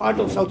small part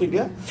of South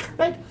India,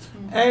 right?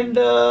 And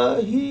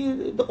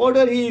the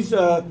order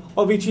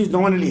of which he is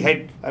nominally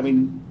head. I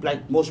mean,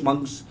 like most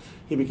monks,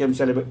 he became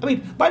celibate. I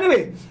mean, by the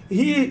way,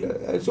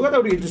 Sugata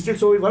would be interested,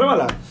 so in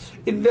Varamala,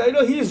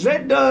 he's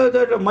read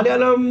the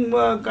Malayalam,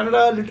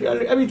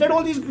 Kannada, I mean, he's read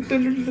all these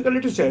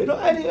literature,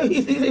 and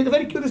he's a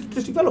very curious,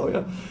 interesting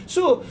fellow,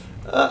 So,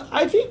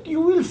 I think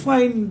you will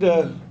find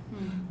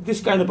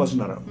this kind of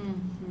person around.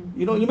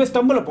 You may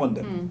stumble upon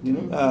them,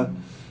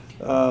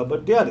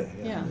 but they are there.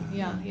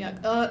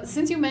 Yeah.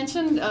 Since you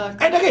mentioned...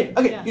 and again,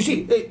 you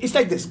see, it's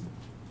like this.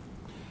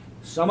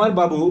 Samar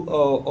Babu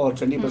or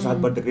Chandi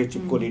Prasad Bhatt, the great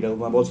Chipko leader,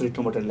 who I've also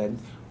written about at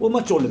length, were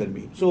much older than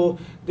me. So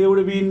they would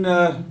have been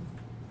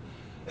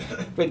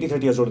 20,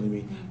 30 years older than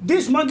me.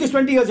 This monk is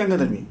 20 years younger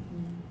than me.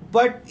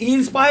 But he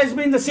inspires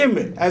me in the same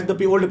way as the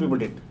older people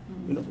did.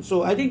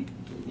 So I think...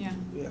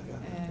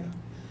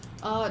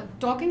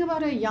 Talking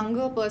about a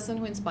younger person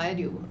who inspired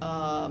you,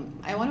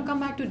 I want to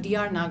come back to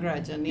D.R.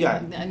 Nagaraj, a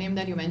name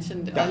that you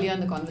mentioned earlier in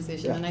the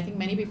conversation, and I think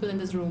many people in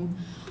this room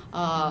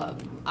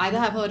either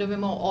have heard of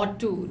him or ought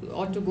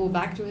to go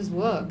back to his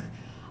work.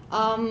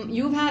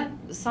 You've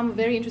had some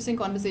very interesting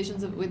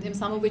conversations with him,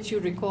 some of which you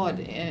record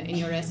in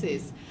your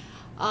essays.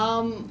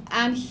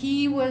 And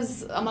he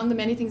was, among the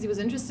many things he was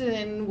interested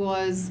in,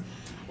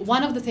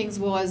 one of the things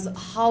was,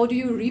 how do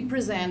you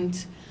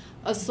represent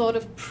a sort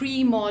of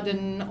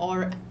pre-modern,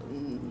 or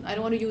I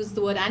don't want to use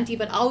the word anti,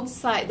 but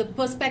outside, the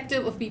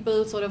perspective of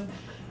people sort of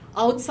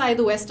outside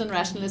the Western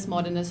rationalist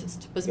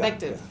modernist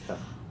perspective.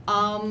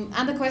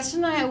 And the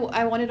question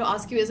I wanted to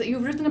ask you is that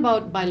you've written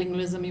about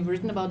bilingualism, you've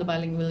written about the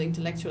bilingual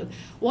intellectual.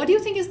 What do you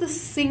think is the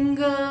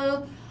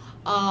single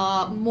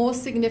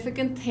most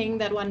significant thing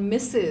that one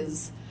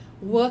misses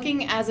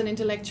working as an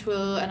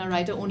intellectual and a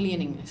writer only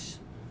in English?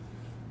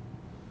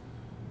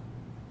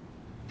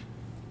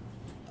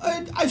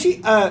 I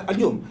see,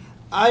 Anjum,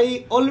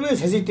 I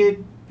always hesitate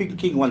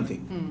picking one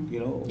thing.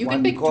 You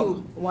can pick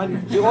two.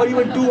 One, or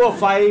even 2 or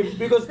 5,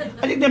 because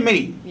I think there are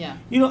many. Yeah.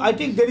 I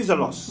think there is a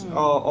loss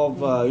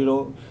of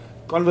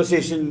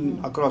conversation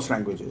across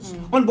languages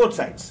on both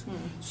sides.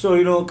 So,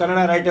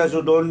 Kannada writers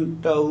who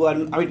don't,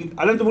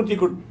 Anantamurthy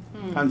could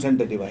transcend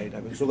the divide.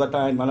 I mean,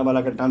 Sugata and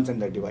Manabala can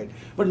transcend that divide.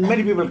 But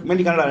many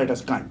Kannada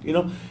writers can't,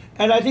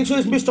 And I think so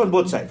it's missed on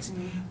both sides.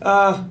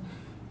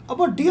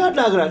 About D.R.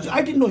 Nagaraj,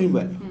 I didn't know him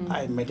well.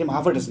 I met him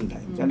half a dozen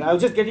times. And I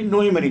was just getting to know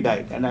him when he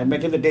died. And I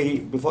met him the day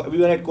before. We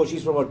were at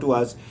Koshi's for about 2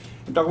 hours.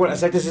 And talking about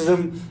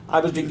asceticism,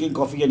 I was drinking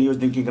coffee and he was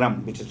drinking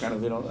rum, which is kind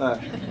of,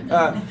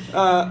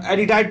 and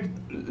he died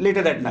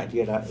later that night.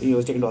 He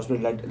was taken to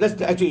hospital.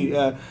 That's actually,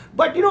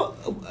 but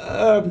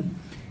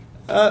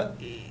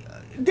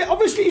they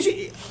obviously, you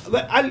see,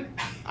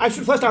 I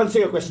should first answer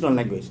your question on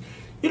language.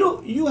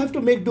 You have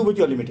to make do with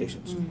your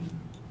limitations.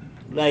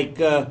 Like,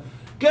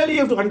 clearly you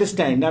have to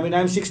understand. I mean,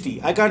 I'm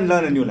 60. I can't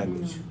learn a new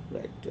language.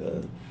 Right?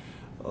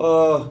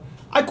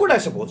 I could, I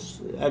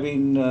suppose. I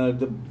mean,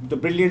 the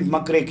brilliant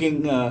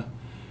muckraking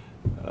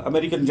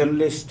American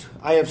journalist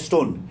I.F.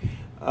 Stone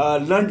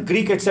learned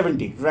Greek at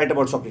 70 to write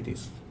about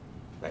Socrates.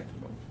 Right?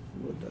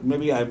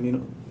 Maybe I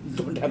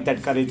don't have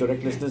that courage or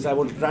recklessness. I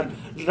would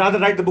rather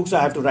write the books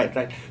I have to write.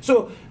 Right?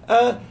 So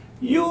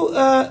you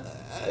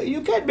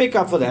can't make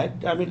up for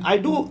that. I mean, I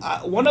do.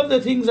 One of the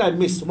things I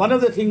miss, one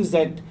of the things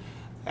that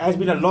has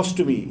been a loss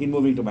to me in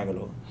moving to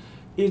Bangalore,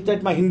 is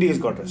that my Hindi has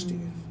got rusty.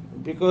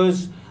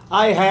 Because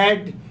I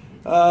had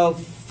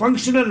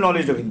functional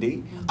knowledge of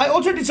Hindi. I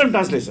also did some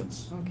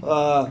translations.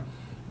 Okay.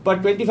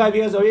 But 25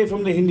 years away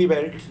from the Hindi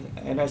belt,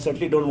 and I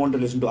certainly don't want to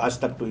listen to Aaj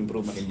Tak to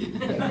improve my Hindi.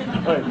 Right?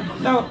 All right.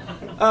 Now,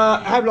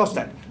 I have lost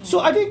that. So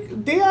I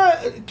think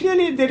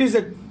clearly there is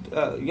a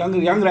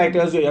young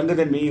writers who are younger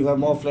than me who have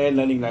more flair in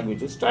learning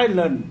languages. Try and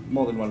learn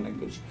more than one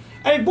language.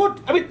 And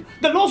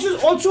the loss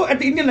is also at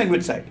the Indian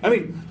language side. I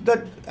mean,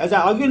 as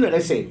I argue in that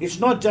essay, it's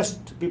not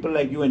just people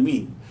like you and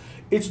me.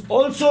 It's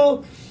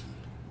also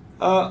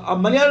a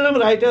Malayalam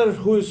writer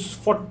who is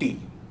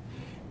 40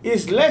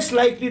 is less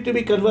likely to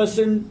be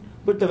conversant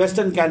with the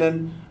Western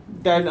canon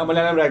than a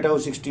Malayalam writer who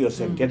is 60 or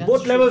 70. At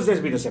both levels, there's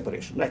been a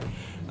separation. Right?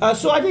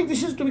 So I think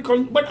this is to be...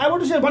 But I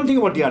want to say one thing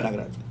about D.R.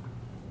 Nagaraj,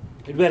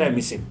 where I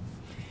miss him.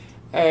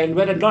 And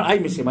where not I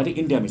miss him, I think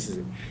India misses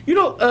him.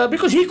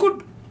 Because he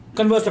could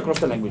converse across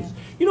the languages.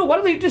 One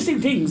of the interesting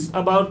things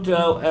about...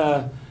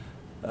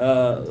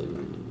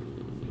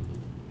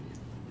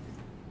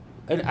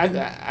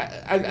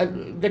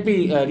 let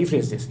me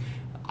rephrase this.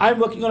 I'm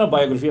working on a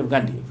biography of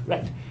Gandhi,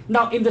 right?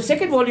 Now, in the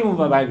second volume of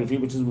my biography,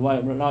 which is why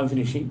now I'm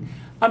finishing,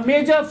 a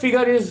major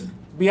figure is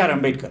B.R.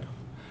 Ambedkar.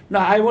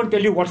 Now, I won't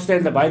tell you what's there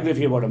in the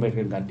biography about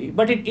Ambedkar and Gandhi,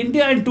 but in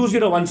India in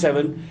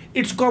 2017,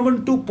 it's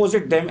common to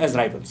posit them as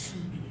rivals,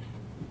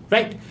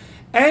 right?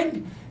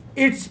 And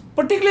it's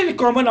particularly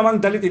common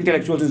among Dalit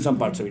intellectuals in some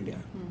parts of India.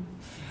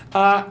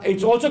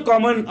 It's also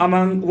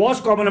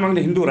was common among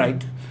the Hindu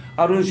right.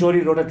 Arun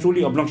Shourie wrote a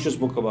truly obnoxious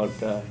book about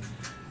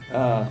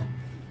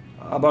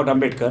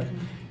Ambedkar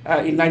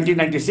in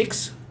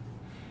 1996.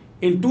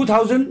 In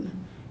 2000,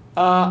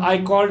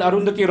 I called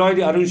Arundhati Roy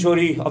the Arun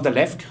Shourie of the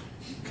left.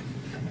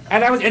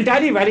 And I was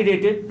entirely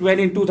validated when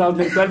in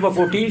 2012 or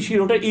 14, she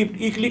wrote an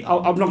equally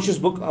obnoxious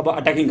book about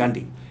attacking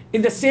Gandhi.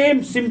 In the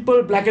same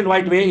simple black and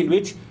white way in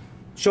which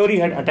Shourie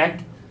had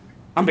attacked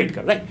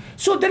Ambedkar. Right?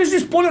 So there is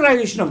this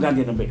polarization of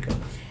Gandhi and Ambedkar.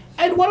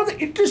 And one of the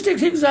interesting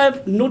things I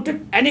have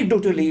noted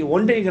anecdotally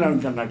wandering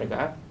around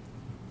Karnataka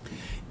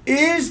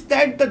is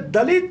that the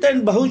Dalit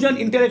and Bahujan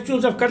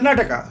intellectuals of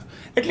Karnataka,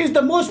 at least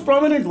the most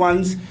prominent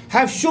ones,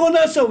 have shown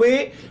us a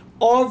way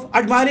of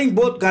admiring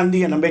both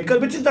Gandhi and Ambedkar,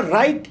 which is the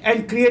right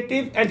and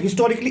creative and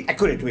historically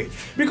accurate way.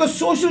 Because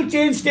social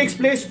change takes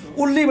place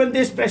only when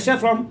there is pressure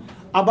from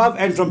above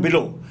and from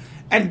below.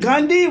 And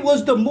Gandhi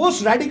was the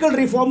most radical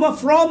reformer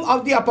from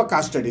the upper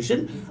caste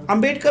tradition.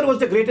 Ambedkar was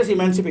the greatest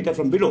emancipator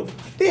from below.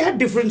 They had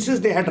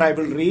differences, they had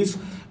rivalries,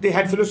 they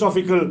had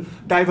philosophical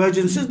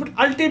divergences, but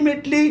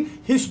ultimately,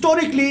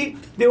 historically,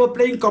 they were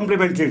playing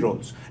complementary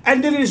roles.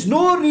 And there is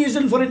no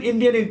reason for an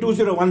Indian in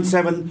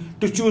 2017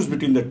 to choose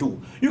between the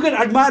two. You can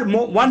admire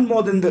one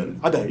more than the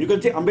other. You can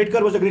say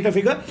Ambedkar was a greater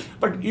figure,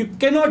 but you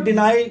cannot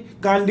deny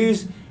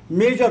Gandhi's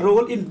major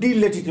role in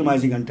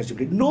delegitimizing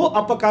untouchability. No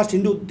upper caste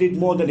Hindu did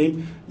more than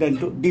him than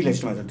to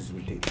delegitimize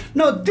untouchability.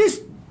 Now,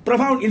 this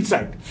profound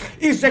insight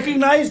is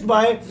recognized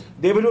by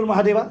Devanur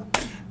Mahadeva,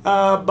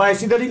 by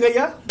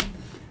Siddhalingayya,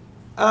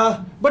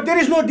 but there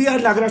is no D.R.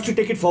 Nagaraj to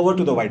take it forward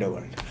to the wider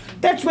world.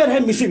 That's where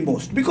I'm missing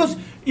most. Because,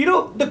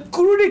 the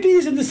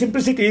crudities and the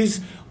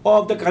simplicities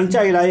of the Kancha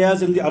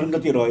Ilayas and the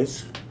Arundhati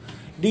Roys,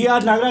 D.R.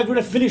 Nagaraj would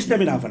have finished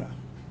them in half an hour.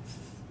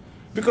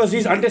 Because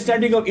his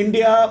understanding of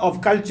India,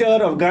 of culture,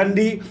 of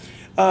Gandhi,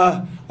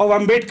 of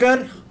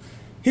Ambedkar,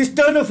 his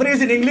turn of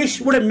phrase in English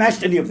would have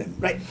matched any of them,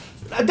 right?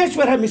 That's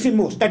where I'm missing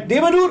most. That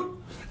Devanur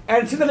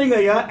and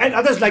Siddhalingayya and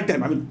others like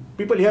them, I mean,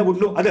 people here would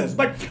know others.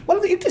 But one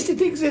of the interesting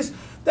things is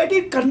that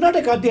in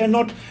Karnataka,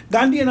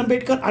 Gandhi and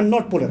Ambedkar are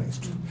not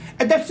polarized.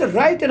 And that's the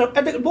right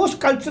and the most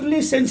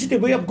culturally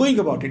sensitive way of going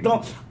about it.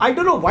 Now, I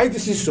don't know why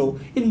this is so.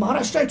 In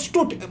Maharashtra, it's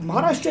total.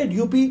 Maharashtra and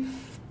UP,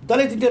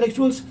 Dalit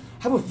intellectuals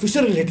have a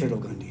visceral hatred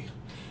of Gandhi,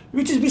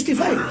 which is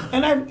mystifying.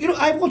 And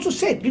I've also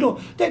said,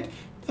 that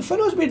the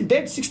fellow has been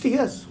dead 60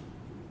 years.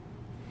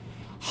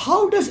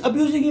 How does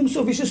abusing him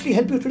so viciously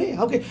help you today?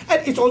 Okay.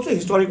 And it's also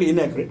historically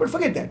inaccurate, but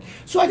forget that.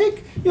 So I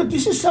think,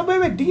 this is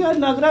somewhere where D.R.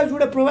 Nagaraj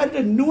would have provided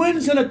a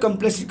nuance and a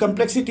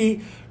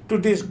complexity to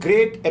this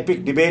great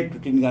epic debate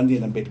between Gandhi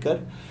and Ambedkar.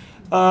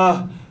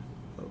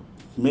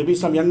 Maybe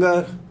some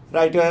younger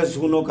writers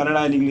who know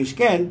Kannada and English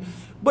can,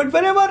 but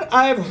wherever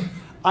I've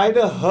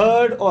either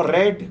heard or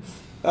read,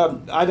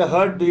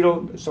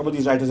 some of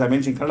these writers I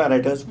mentioned, Kannada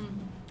writers,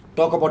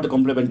 talk about the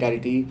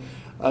complementarity.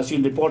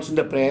 seen reports in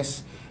the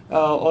press,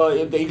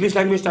 or the English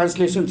language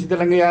translation,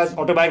 Siddharangaya's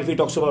autobiography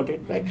talks about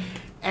it, right?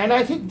 And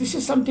I think this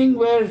is something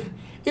where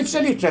it's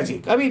really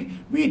tragic. I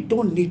mean, we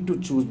don't need to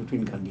choose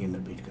between Gandhi and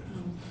Ambedkar.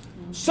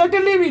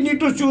 Certainly, we need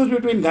to choose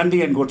between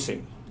Gandhi and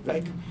Godse,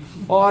 right?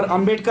 Or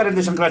Ambedkar and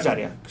the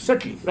Shankaracharya,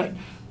 certainly, right?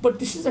 But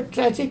this is a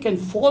tragic and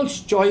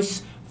false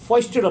choice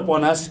foisted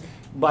upon us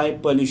by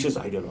pernicious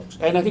ideologues.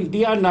 And I think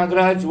D.R.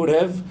 Nagaraj would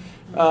have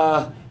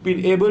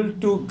been able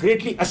to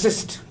greatly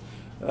assist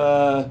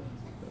the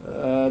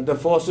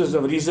forces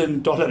of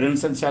reason,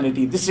 tolerance, and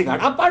sanity in this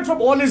regard, apart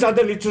from all his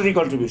other literary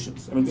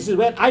contributions. I mean, this is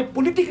where I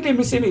politically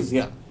miss him is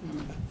here.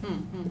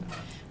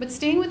 But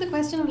staying with the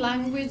question of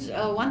language,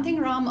 one thing,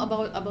 Ram,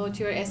 about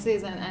your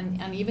essays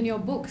and even your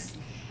books,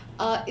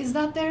 is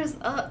that there's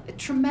a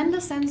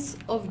tremendous sense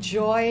of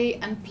joy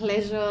and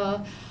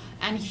pleasure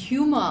and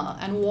humor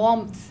and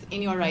warmth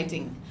in your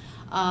writing.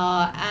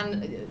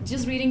 And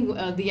just reading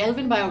the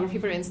Elvin biography,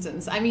 for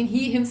instance, I mean,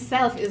 he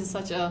himself is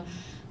such a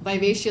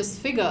vivacious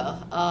figure,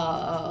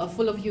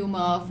 full of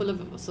humor, full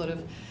of sort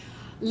of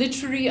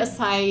literary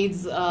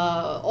asides,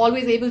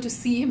 always able to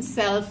see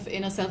himself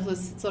in a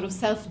sort of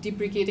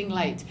self-deprecating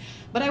light.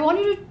 But I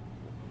wanted to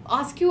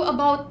ask you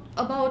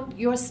about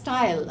your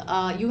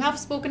style. You have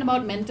spoken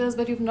about mentors,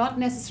 but you've not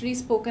necessarily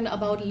spoken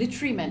about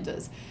literary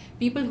mentors,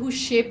 people who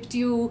shaped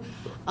you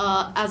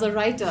as a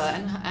writer.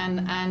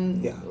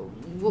 And yeah.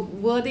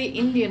 Were they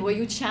Indian? Were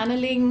you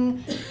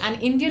channeling an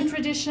Indian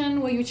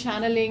tradition? Were you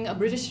channeling a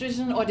British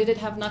tradition? Or did it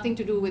have nothing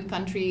to do with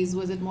countries?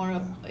 Was it more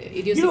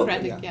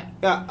idiosyncratic?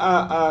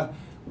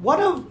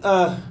 One of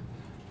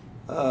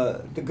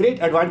the great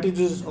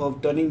advantages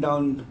of turning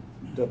down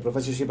the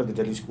professorship at the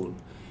Delhi School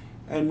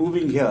and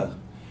moving here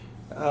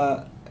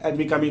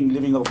and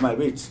living off my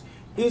wits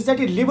is that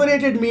it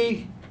liberated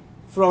me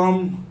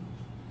from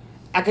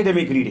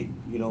academic reading.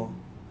 You know,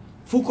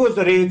 Foucault's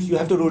the rage. You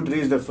have to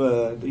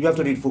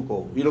read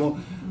Foucault. You know,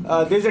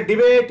 there's a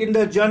debate in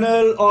the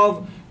Journal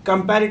of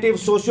Comparative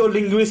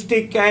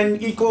Socio-Linguistic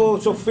and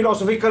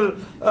Eco-Philosophical.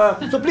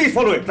 So please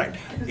follow it. Right?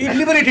 It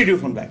liberated you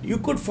from that. You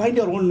could find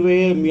your own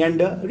way,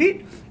 meander.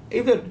 Read.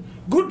 If a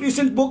good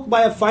recent book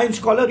by a fine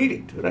scholar, read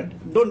it. Right?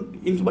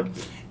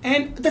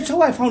 And that's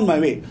how I found my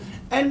way.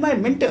 And my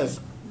mentors,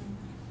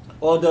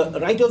 or the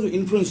writers who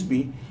influenced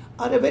me,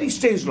 are a very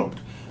strange lot.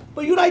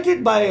 But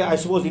united by, I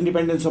suppose,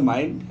 independence of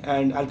mind,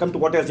 and I'll come to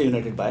what else they're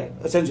united by,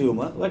 a sense of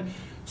humor. But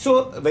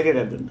so very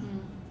relevant.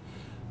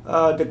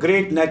 The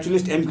great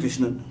naturalist M.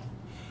 Krishnan.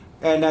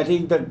 And I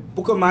think the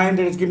book of mine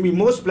that has given me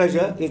most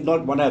pleasure is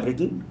not one I've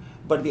written,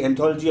 but the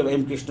anthology of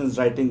M. Krishnan's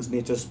writings,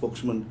 Nature's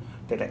Spokesman,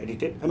 that I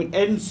edited. I mean,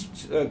 M.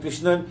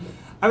 Krishnan,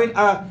 M.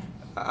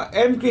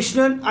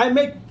 Krishnan, I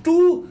met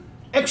two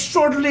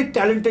extraordinarily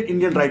talented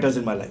Indian writers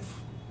in my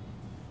life.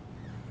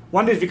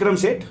 One is Vikram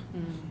Seth,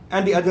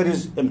 and the other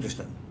is M.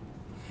 Krishnan.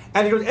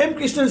 And it was M.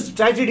 Krishnan's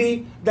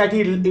tragedy that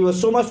he was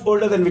so much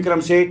older than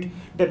Vikram Seth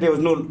that there was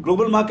no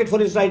global market for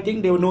his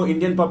writing, there were no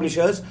Indian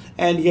publishers,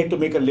 and he had to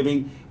make a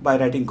living by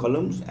writing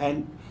columns.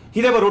 And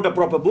he never wrote a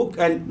proper book,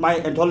 and my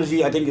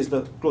anthology, I think, is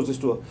the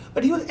closest to her.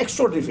 But he was an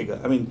extraordinary figure.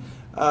 I mean,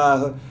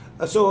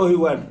 so he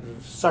had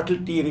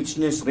subtlety,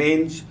 richness,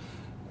 range.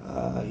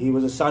 He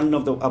was a son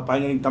of a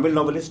pioneering Tamil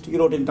novelist. He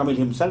wrote in Tamil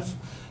himself.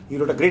 He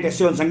wrote a great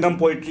essay on Sangam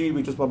poetry,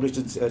 which was published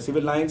in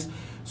Civil Lines.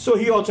 So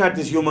he also had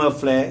this humor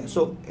flair.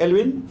 So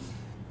Elvin,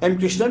 M.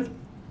 Krishnan,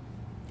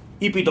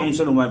 E.P.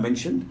 Thompson, whom I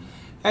mentioned,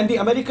 and the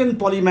American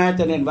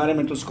polymath and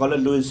environmental scholar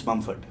Louis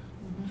Mumford,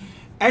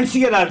 and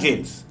C.L.R.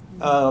 James,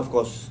 of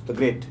course, the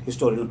great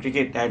historian of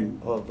cricket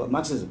and of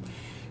Marxism.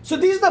 So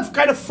these are the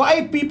kind of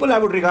five people I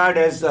would regard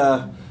as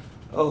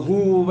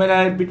who, when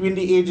I between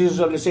the ages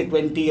of, let's say,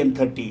 20 and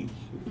 30,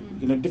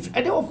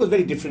 and of course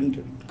very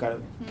different kind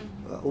of.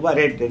 Who I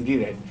read and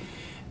reread.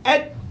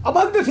 And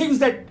among the things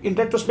that, in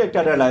retrospect,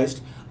 I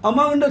realized,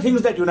 among the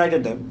things that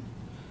united them,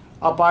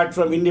 apart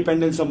from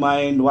independence of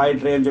mind,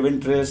 wide range of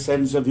interests,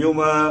 sense of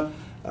humor,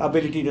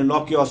 ability to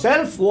knock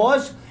yourself,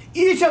 was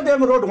each of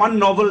them wrote one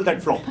novel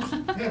that flopped.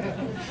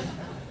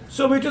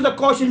 So, which was a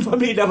caution for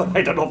me, never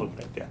write a novel.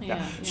 Right?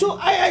 Yeah. So,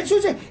 I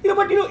should say,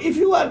 if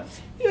you are,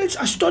 it's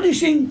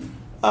astonishing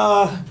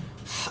the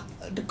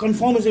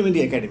conformism in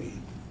the academy,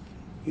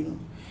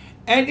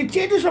 and it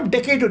changes from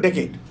decade to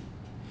decade.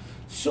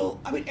 So,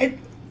 at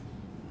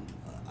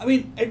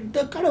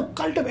the kind of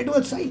cult of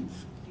Edward Said,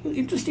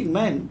 interesting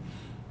man,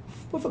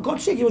 but for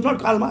God's sake, he was not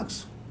Karl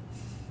Marx,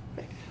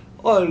 right?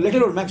 Or let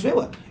alone Max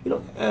Weber,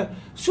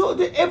 So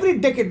every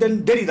decade,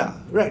 then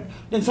Derrida, right?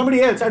 Then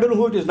somebody else, I don't know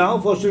who it is now,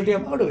 fortunately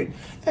I'm out of it.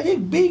 I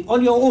think being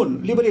on your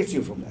own liberates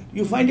you from that.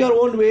 You find your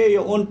own way,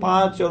 your own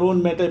paths, your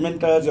own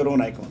mentors, your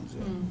own icons.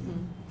 Yeah.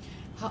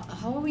 Mm-hmm.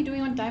 How are we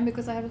doing on time?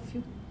 Because I have a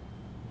few.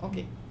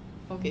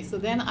 Okay, so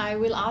then I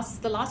will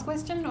ask the last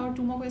question or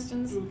two more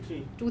questions?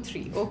 Two,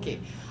 three. Okay.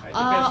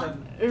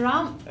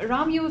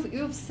 Ram,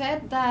 you've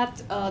said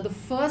that the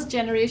first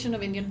generation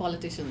of Indian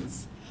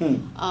politicians,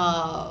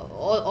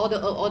 or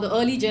the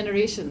early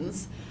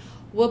generations,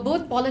 were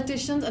both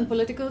politicians and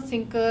political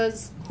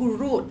thinkers who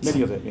wrote.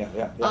 Many of them,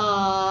 yeah.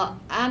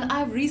 And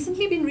I've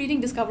recently been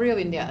reading Discovery of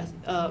India.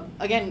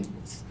 Again,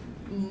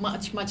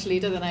 much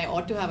later than I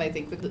ought to have, I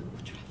think, because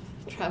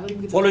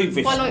traveling with following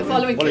fish.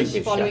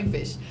 Following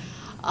fish.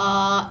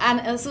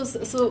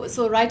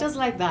 So writers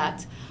like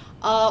that,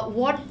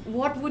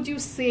 what would you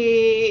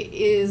say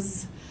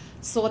is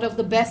sort of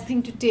the best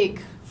thing to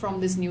take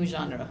from this new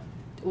genre?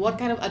 What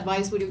kind of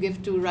advice would you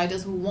give to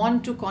writers who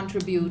want to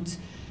contribute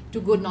to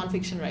good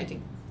non-fiction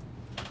writing?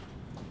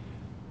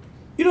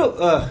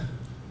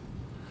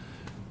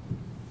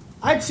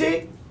 I'd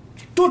say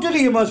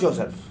totally immerse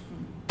yourself.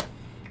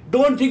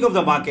 Don't think of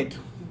the market.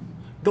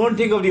 Don't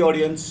think of the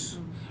audience.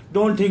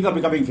 Don't think of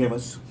becoming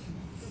famous.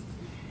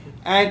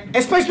 And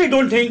especially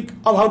don't think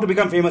of how to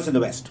become famous in the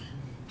West.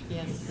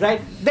 Yes.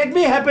 Right? That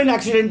may happen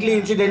accidentally,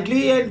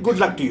 incidentally, and good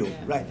luck to you.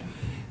 Yeah. Right?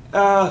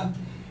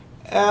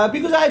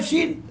 Because I've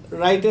seen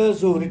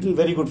writers who've written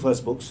very good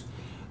first books,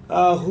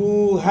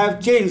 who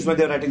have changed when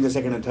they're writing the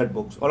second and third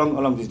books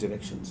along these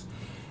directions.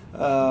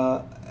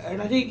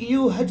 And I think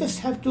you just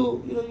have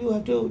to,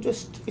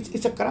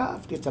 it's a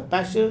craft, it's a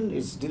passion,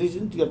 it's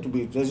diligent, you have to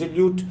be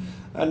resolute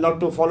and not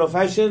to follow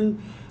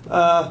fashion.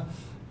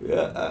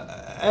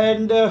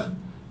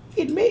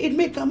 It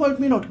may come or it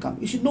may not come.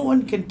 No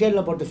one can tell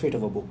about the fate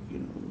of a book.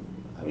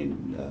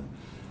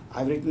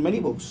 I've written many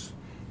books,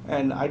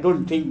 and I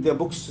don't think the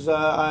books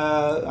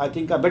I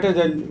think are better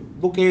than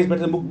book A is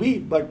better than book B,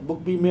 but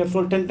book B may have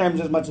sold 10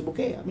 times as much as book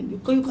A. You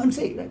can't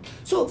say, right?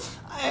 So,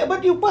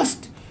 but you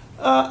must.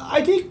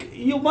 I think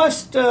you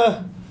must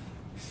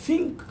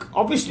think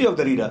obviously of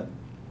the reader,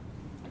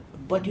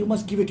 but you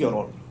must give it your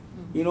all.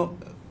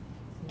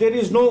 There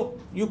is no.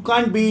 You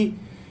can't be.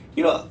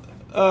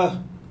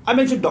 I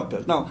mentioned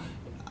doctors. Now,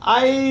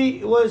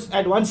 I was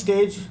at one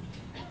stage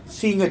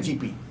seeing a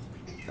GP.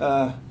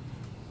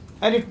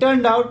 And it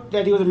turned out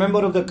that he was a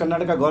member of the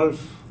Karnataka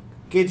Golf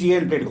KGA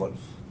and played golf.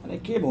 And I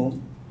came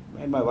home,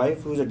 and my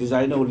wife, who's a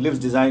designer who lives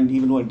design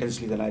even more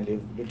intensely than I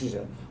live,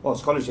 literature or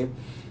scholarship,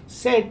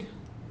 said,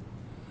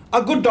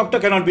 a good doctor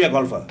cannot be a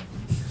golfer.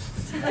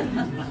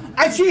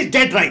 And she is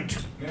dead right.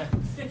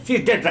 She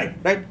is dead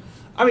right?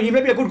 He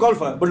may be a good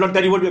golfer, but not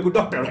that he won't be a good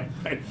doctor, right?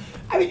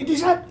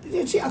 These are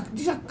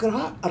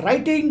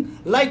writing,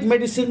 like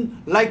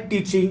medicine, like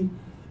teaching,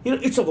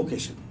 it's a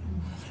vocation.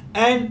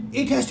 And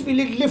it has to be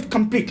lived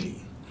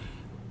completely.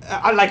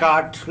 Like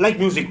art, like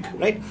music,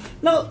 right?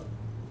 Now,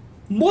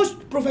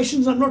 most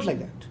professions are not like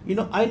that.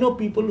 I know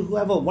people who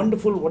have a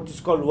wonderful, what is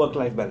called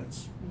work-life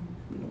balance.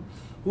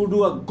 Who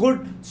do a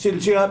good,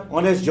 sincere,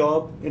 honest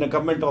job in a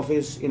government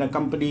office, in a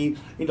company,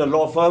 in a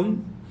law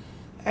firm,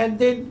 and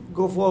then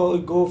go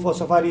for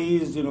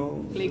safaris,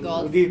 play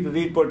golf,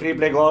 read poetry,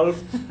 play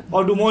golf,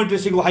 or do more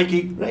interesting, go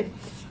hiking, right?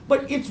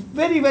 But it's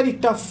very, very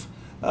tough.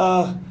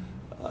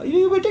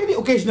 You may take the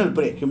occasional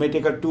break. You may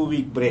take a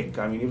 2-week break.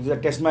 If there's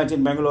a test match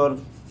in Bangalore,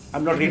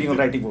 I'm not reading or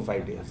writing for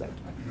 5 days. Right?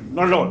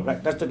 Not at all. Right?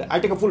 I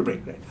take a full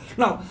break. Right?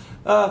 Now,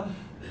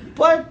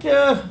 but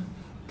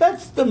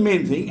that's the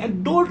main thing.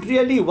 And don't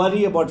really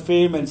worry about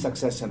fame and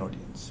success and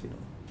audience.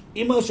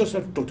 Immerse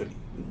yourself totally.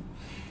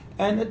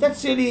 And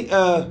that's really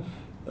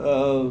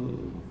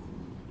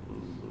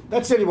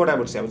what I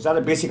would say. It's not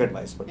a basic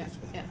advice. But yeah.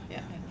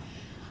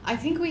 I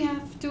think we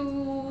have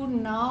to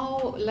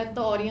now let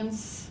the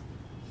audience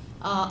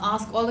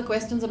ask all the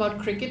questions about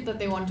cricket that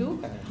they want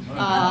to.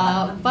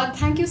 But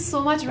thank you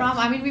so much,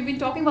 Ram. We've been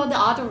talking about the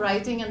art of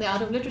writing and the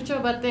art of literature,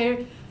 but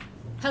there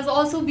has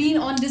also been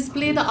on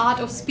display the art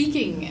of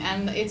speaking,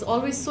 and it's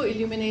always so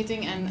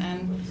illuminating and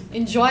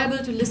enjoyable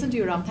to listen to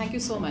you, Ram. Thank you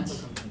so much.